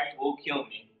the wife will kill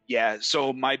me. Yeah,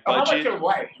 so my budget. How about your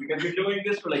wife? Because you're doing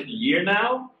this for like a year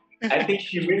now. I think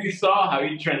she really saw how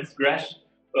you transgressed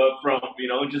from, you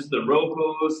know, just the road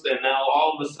post, and now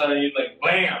all of a sudden you're like,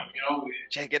 bam, you know.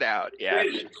 Check it out. Yeah.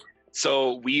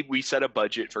 So we set a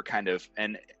budget for kind of,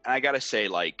 and I gotta say,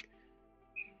 like,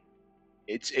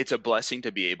 it's a blessing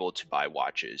to be able to buy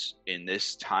watches in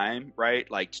this time, right?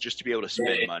 Like, just to be able to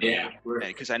spend money,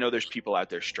 because I know there's people out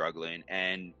there struggling,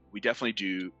 and we definitely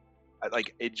do.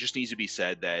 Like, it just needs to be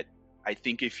said that I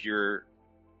think if you're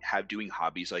doing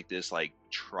hobbies like this, like,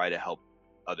 try to help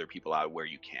other people out where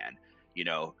you can, you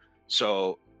know.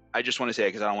 So I just want to say,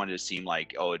 because I don't want it to seem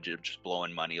like, oh, just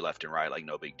blowing money left and right, like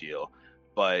no big deal,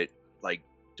 but like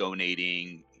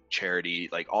donating, charity,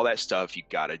 like all that stuff you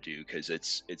got to do, because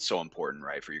it's so important,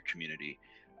 right, for your community.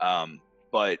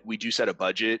 But we do set a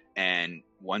budget, and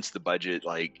once the budget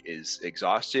like is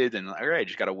exhausted, then all right,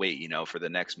 just got to wait, you know, for the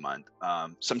next month.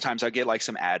 Sometimes I get like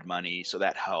some ad money, so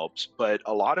that helps, but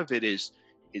a lot of it is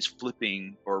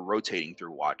flipping or rotating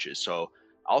through watches. So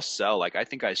I'll sell, like, I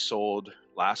think I sold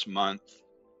last month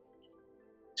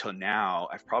till now,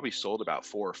 I've probably sold about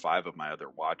 4 or 5 of my other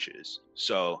watches.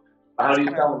 So how do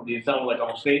you sell them? Do you sell them like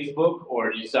on Facebook,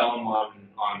 or do you sell them on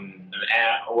an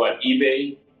app, or what,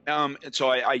 eBay? And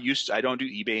so I don't do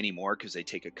eBay anymore because they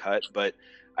take a cut, but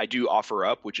I do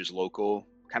OfferUp, which is local,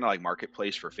 kind of like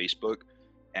marketplace for Facebook,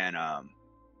 and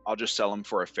I'll just sell them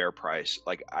for a fair price.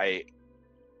 Like, I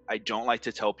don't like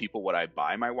to tell people what I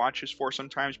buy my watches for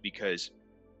sometimes, because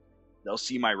they'll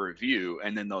see my review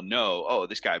and then they'll know, oh,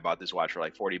 this guy bought this watch for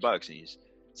like $40 and he's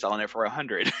selling it for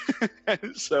 100.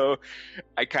 So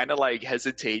I kind of like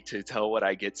hesitate to tell what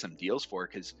I get some deals for,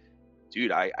 because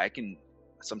dude, I can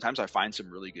sometimes I find some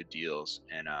really good deals,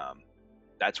 and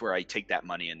that's where I take that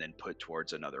money and then put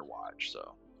towards another watch.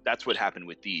 So that's what happened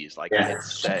with these. Like, I had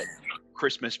set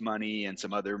Christmas money and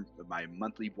some other, my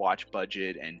monthly watch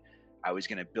budget, and I was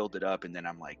going to build it up, and then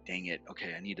I'm like, dang it,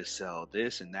 okay, I need to sell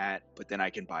this and that, but then I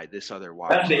can buy this other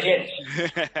watch. That's the itch.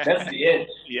 That's the itch.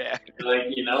 Yeah. Like,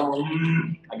 you know,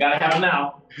 I got to have it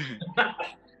now.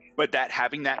 But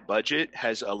having that budget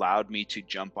has allowed me to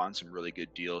jump on some really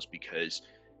good deals, because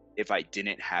if I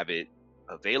didn't have it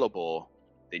available,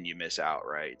 then you miss out,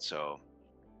 right? So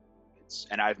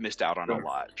and I've missed out on a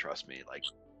lot, trust me. Like,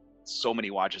 so many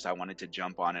watches I wanted to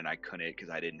jump on and I couldn't, because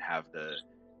I didn't have the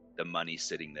money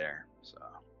sitting there. So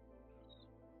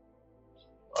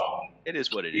it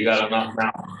is what it is. You got enough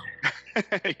now.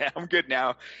 Yeah, I'm good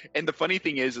now. And the funny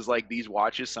thing is like, these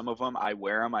watches, some of them, I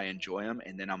wear them, I enjoy them,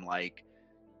 and then I'm like,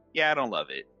 yeah, I don't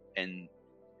love it, and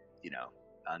you know,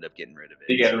 I end up getting rid of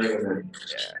it. You get rid of it.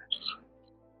 Yeah.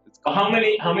 Cool.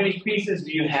 How many pieces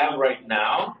do you have right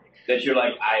now that you're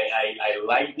like, I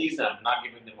like these and I'm not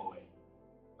giving them away?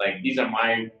 Like, these are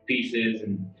my pieces,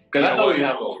 and because I know you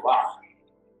have a lot.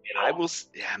 You know? I will,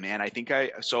 yeah, man. I think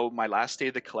so my last day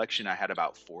of the collection, I had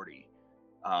about 40.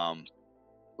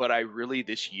 But I really,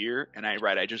 this year, and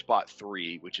I just bought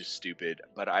 3, which is stupid,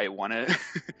 but I want to,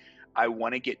 I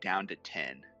want to get down to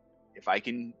 10. If I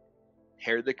can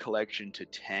pare the collection to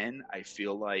 10, I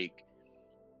feel like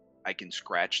I can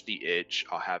scratch the itch.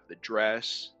 I'll have the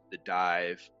dress, the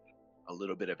dive, a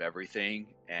little bit of everything,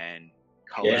 and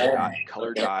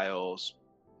color dials,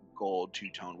 gold,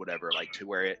 two-tone, whatever, like to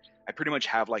where I pretty much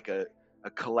have like a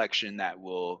collection that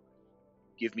will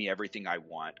give me everything I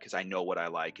want because I know what I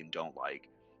like and don't like.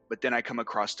 But then I come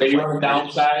across stuff so you like want to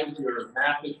downsize your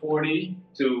massive 40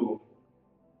 to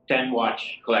 10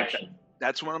 watch collection.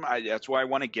 That's where I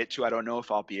want to get to. I don't know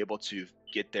if I'll be able to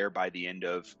get there by the end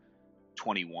of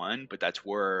 21, but that's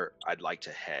where I'd like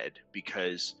to head,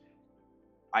 because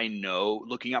I know,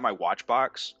 looking at my watch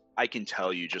box, I can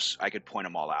tell you, I could point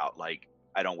them all out. Like,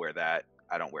 I don't wear that.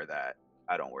 I don't wear that.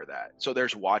 I don't wear that. So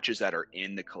there's watches that are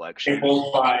in the collection.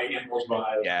 Impulse buy.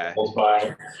 Yeah. Impulse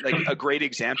buy. Like a great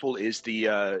example is the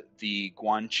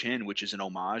Guanchin, which is an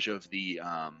homage of the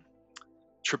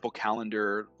triple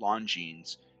calendar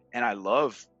Longines, and I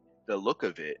love the look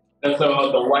of it. That's the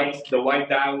white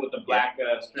dial with the black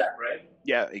strap, right?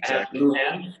 Yeah, exactly. And blue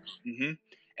hand. Mm-hmm.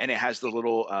 And it has the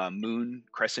little moon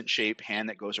crescent shaped hand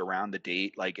that goes around the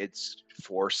date. Like, it's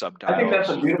 4 subdials. I think that's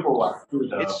a beautiful one too,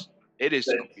 though. It is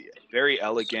very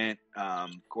elegant,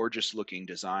 gorgeous looking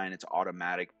design. It's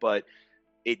automatic, but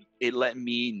it let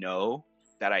me know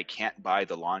that I can't buy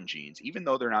the Longines, even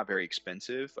though they're not very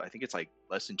expensive. I think it's like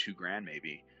less than $2,000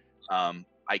 maybe.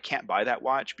 I can't buy that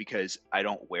watch because I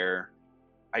won't wear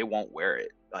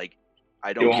it. Like,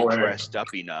 I don't get dressed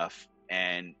up enough,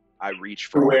 and I reach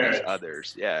for all these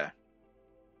others. Yeah.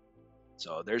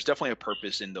 So there's definitely a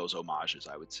purpose in those homages,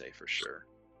 I would say, for sure.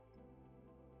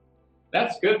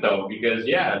 That's good though, because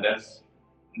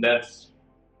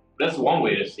that's one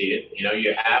way to see it. You know,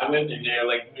 you have it and you're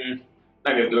like,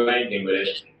 not gonna do anything with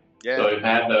it. Yeah. So if you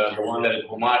have the one that is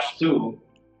homage to,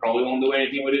 probably won't do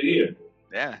anything with it either.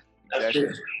 Yeah, exactly.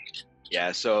 That's true.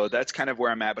 Yeah, so that's kind of where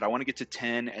I'm at, but I want to get to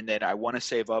 10, and then I want to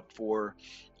save up for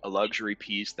a luxury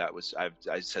piece.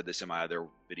 I said this in my other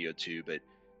video too, but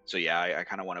so yeah, I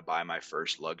kind of want to buy my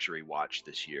first luxury watch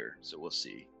this year. So we'll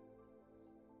see.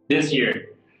 This year.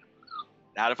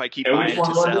 Not if I keep buying it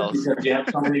to sell. Because you have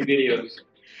so many videos.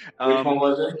 Which one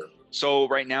was it? So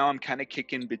right now I'm kind of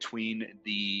kicking between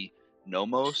the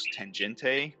Nomos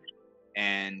Tangente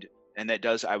and it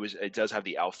does have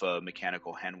the alpha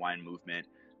mechanical hand wind movement.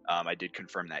 I did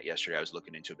confirm that yesterday. I was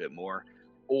looking into a bit more,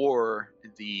 or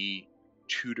the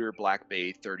Tudor Black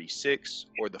Bay 36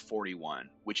 or the 41,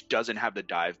 which doesn't have the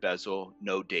dive bezel,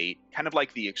 no date, kind of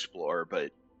like the Explorer,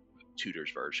 but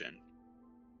Tudor's version.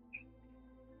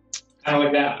 Kind of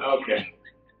like that. Okay.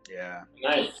 Yeah.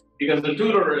 Nice. Because the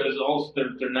Tudor is also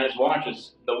they're nice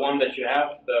watches. The one that you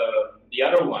have, the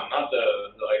other one, not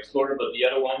the Explorer, but the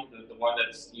other one, the one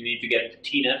that's you need to get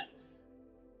patina.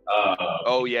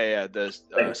 The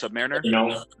Submariner. You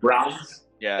know, browns.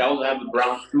 Yeah. They also have the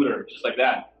brown Tudor, just like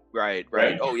that. Right.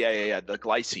 Oh yeah. The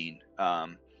glycine.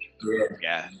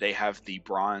 Yeah, they have the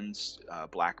bronze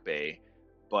Black Bay,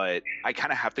 but I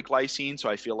kind of have the glycine, so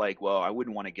I feel like, well, I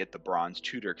wouldn't want to get the bronze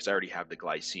Tudor because I already have the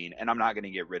glycine, and I'm not going to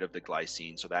get rid of the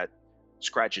glycine, so that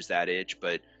scratches that itch.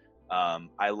 But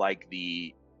I like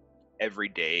the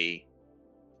everyday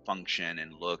function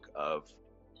and look of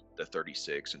the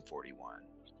 36 and 41.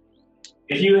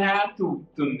 If you have to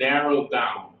narrow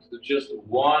down to just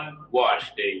one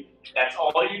watch, Dave, that's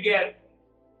all you get.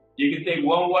 You can take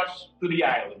one watch to the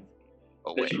island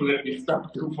that you're going to be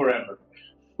stuck to forever.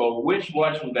 But which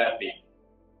watch would that be?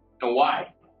 And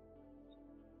why?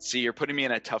 See, you're putting me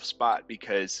in a tough spot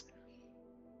because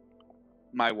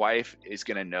my wife is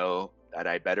going to know that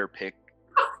I better pick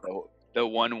the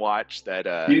one watch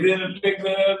that... You didn't pick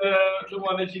the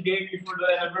one that you gave me for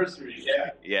the anniversary, yeah.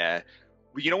 Yeah.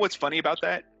 You know what's funny about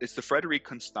that? It's the Frederic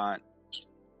Constant.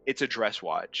 It's a dress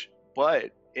watch,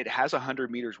 but it has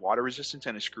 100 meters water resistance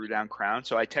and a screw down crown,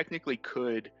 so I technically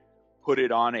could put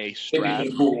it on a strap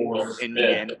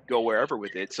and go wherever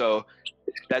with it. So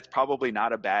that's probably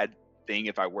not a bad thing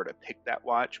if I were to pick that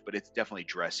watch, but it's definitely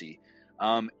dressy.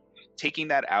 Taking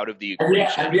that out of the equation.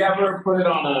 Have you ever put it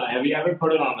on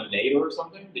a NATO or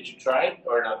something? Did you try it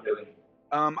or not really?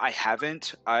 I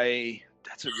haven't.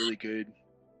 That's a really good.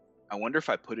 I wonder if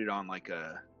I put it on like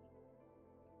a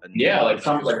like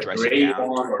something like a gray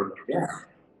one or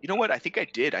You know what? I think I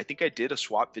did. I think I did a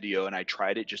swap video and I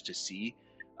tried it just to see.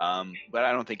 But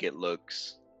I don't think it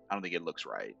looks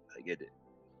right. Like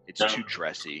it's too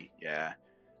dressy. Yeah.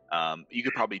 You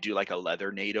could probably do like a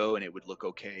leather NATO and it would look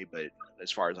okay, but as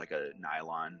far as like a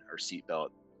nylon or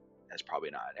seatbelt, that's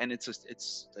probably not. And it's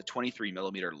a 23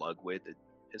 millimeter lug width. It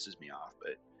pisses me off,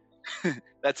 but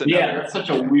that's another. That's such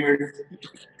a weird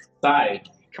size.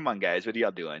 Come on, guys, what are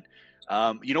y'all doing?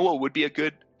 You know what would be a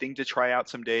good thing to try out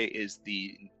someday is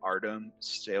the Artem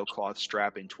sailcloth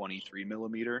strap in 23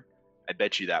 millimeter. I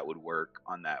bet you that would work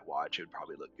on that watch. It would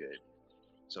probably look good.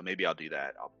 So maybe I'll do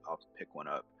that. I'll pick one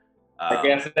up. I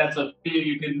guess that's a video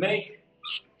you could make.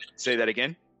 Say that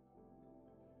again.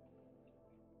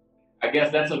 I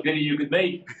guess that's a video you could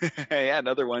make. Yeah,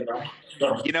 another one.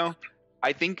 You know,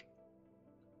 I think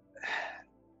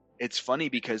it's funny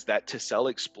because that Tissell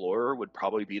Explorer would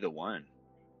probably be the one.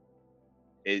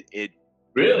 It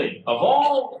really, of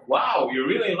all, wow, you're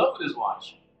really in love with this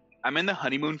watch. I'm in the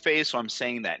honeymoon phase, so I'm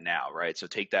saying that now, right? So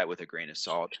take that with a grain of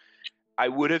salt. I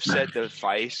would have said the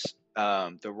Vice,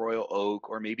 the Royal Oak,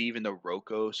 or maybe even the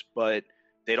Rocos, but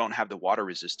they don't have the water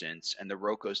resistance, and the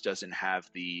Rocos doesn't have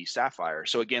the sapphire.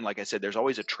 So again, like I said, there's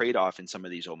always a trade-off in some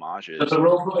of these homages. But the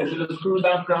Roco, is it a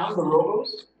screw-down crown, the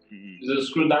Rocos? Mm-hmm. Is it a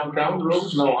screw-down crown, the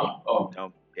Rocos? No, huh? Oh.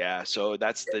 No, yeah, so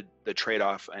that's the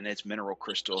trade-off, and it's mineral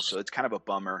crystal, so it's kind of a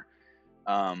bummer.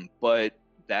 But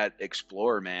that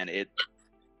Explorer, man, it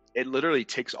literally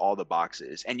ticks all the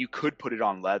boxes, and you could put it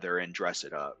on leather and dress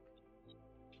it up.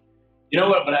 You know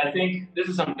what, but I think this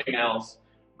is something else.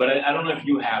 But I don't know if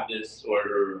you have this,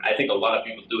 or I think a lot of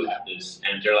people do have this,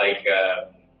 and they're like,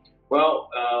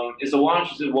 is the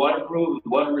watch, is it waterproof,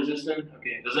 water resistant?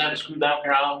 Okay, does it have a screw down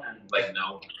crown? And like,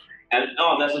 no. And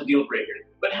oh, that's a deal breaker.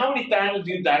 But how many times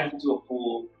do you dive into a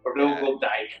pool or don't go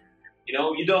dive? You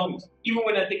know, you don't. Even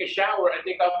when I take a shower, I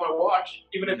take off my watch.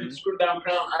 Even if it's screwed down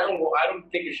crown, I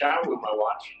don't take a shower with my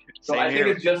watch. So I think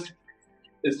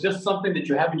it's just something that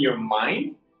you have in your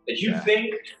mind that you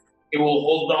think it will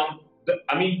hold on.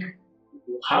 I mean,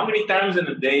 how many times in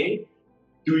a day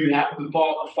do you have to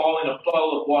fall in a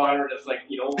puddle of water that's like,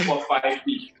 5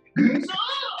 feet?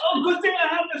 Oh, good thing I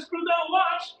have the screw down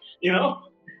watch,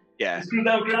 Yeah. Screw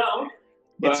down crown.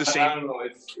 But it's the same. I don't know.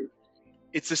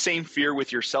 It's the same fear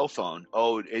with your cell phone.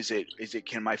 Oh,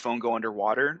 can my phone go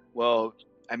underwater? Well,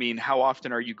 I mean, how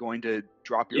often are you going to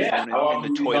drop your phone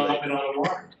in the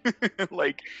toilet?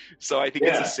 Like, so I think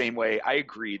it's the same way. I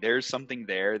agree. There's something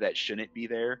there that shouldn't be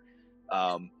there.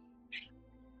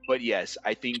 But yes,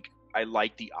 I think I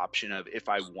like the option of if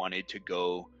I wanted to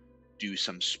go do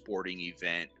some sporting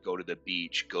event, go to the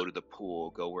beach, go to the pool,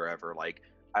 go wherever, like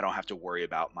I don't have to worry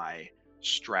about my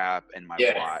strap and my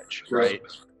watch, right?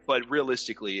 But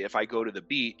realistically, if I go to the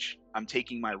beach, I'm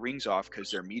taking my rings off because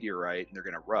they're meteorite and they're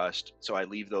going to rust. So I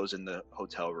leave those in the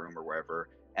hotel room or wherever.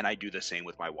 And I do the same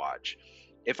with my watch.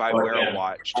 If I wear a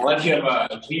watch. Unless you have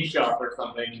a tea shop or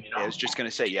something, I was just going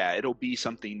to say, it'll be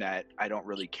something that I don't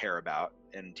really care about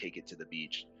and take it to the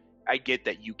beach. I get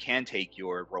that you can take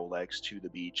your Rolex to the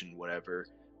beach and whatever.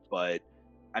 But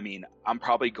I mean, I'm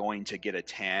probably going to get a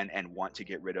tan and want to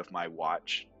get rid of my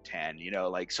watch tan,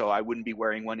 so I wouldn't be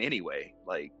wearing one anyway.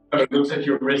 Like, it looks at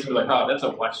your wrist and like, oh, that's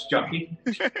a watch junkie.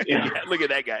 Yeah, look at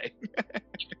that guy.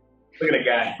 Look at that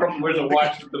guy. Where's a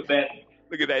watch with the bed?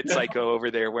 Look at that psycho over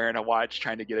there wearing a watch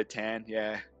trying to get a tan.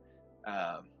 Yeah.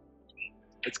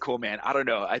 It's cool, man. I don't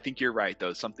know. I think you're right,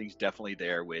 though. Something's definitely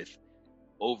there with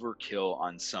overkill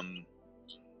on some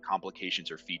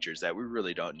complications or features that we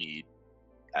really don't need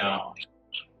at all.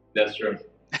 That's true.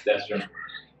 That's true.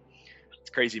 It's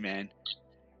crazy, man.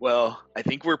 Well, I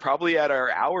think we're probably at our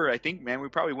hour. I think, man, we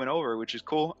probably went over, which is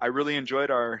cool. I really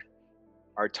enjoyed our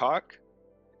talk.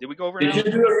 Did we go over? Did you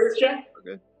do a wrist check? We're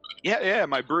good. Yeah,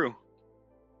 my brew.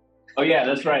 Oh yeah,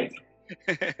 that's right.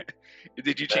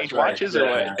 Did you change watches or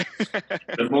what?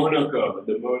 The Monaco.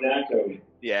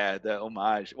 Yeah, the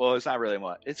homage. Well, it's not really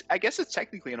homage. I guess it's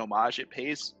technically an homage. It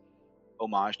pays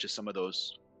homage to some of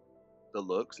those, the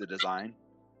looks, the design.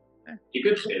 You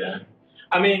could say that.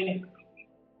 I mean,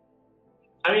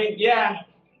 yeah.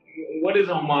 What is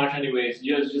a homage, anyways?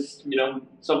 Just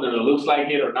something that looks like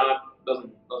it or not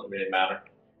doesn't really matter.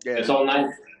 Yeah. It's all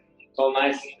nice. It's all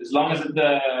nice as long as it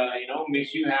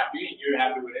makes you happy and you're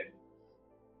happy with it.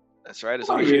 That's right. As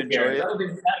long as you enjoy it.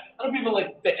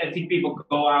 I think people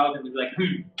go out and be like,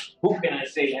 who can I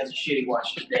say has a shitty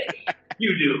watch today?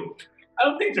 You do. I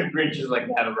don't think there are Grinches like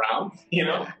that around.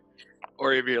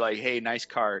 Or if you're like, hey, nice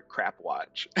car, crap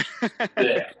watch.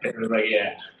 Yeah.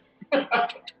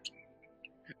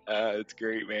 It's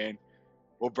great, man.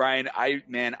 Well, Brian,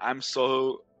 I'm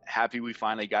so happy we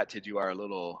finally got to do our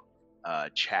little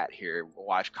chat here,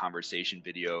 watch conversation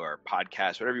video or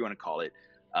podcast, whatever you want to call it.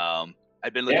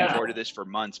 I've been looking forward to this for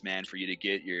months, man, for you to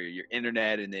get your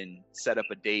internet and then set up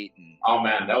a date. And oh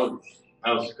man, that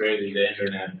was crazy, the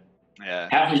internet. Yeah.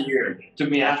 Half a year. It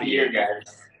took me half a year,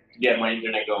 guys, to get my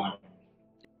internet going.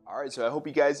 All right, so I hope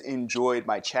you guys enjoyed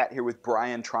my chat here with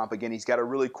Brian Tromp. Again, he's got a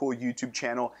really cool YouTube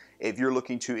channel. If you're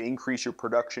looking to increase your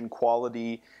production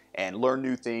quality and learn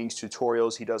new things,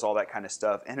 tutorials, he does all that kind of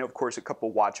stuff. And of course, a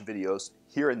couple watch videos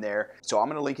here and there. So I'm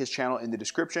gonna link his channel in the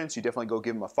description, so you definitely go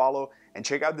give him a follow and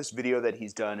check out this video that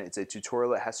he's done. It's a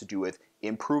tutorial that has to do with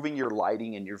improving your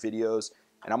lighting in your videos.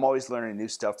 And I'm always learning new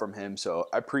stuff from him, so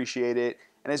I appreciate it.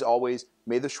 And as always,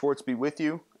 may the Schwartz be with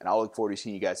you, and I'll look forward to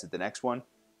seeing you guys at the next one.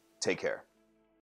 Take care.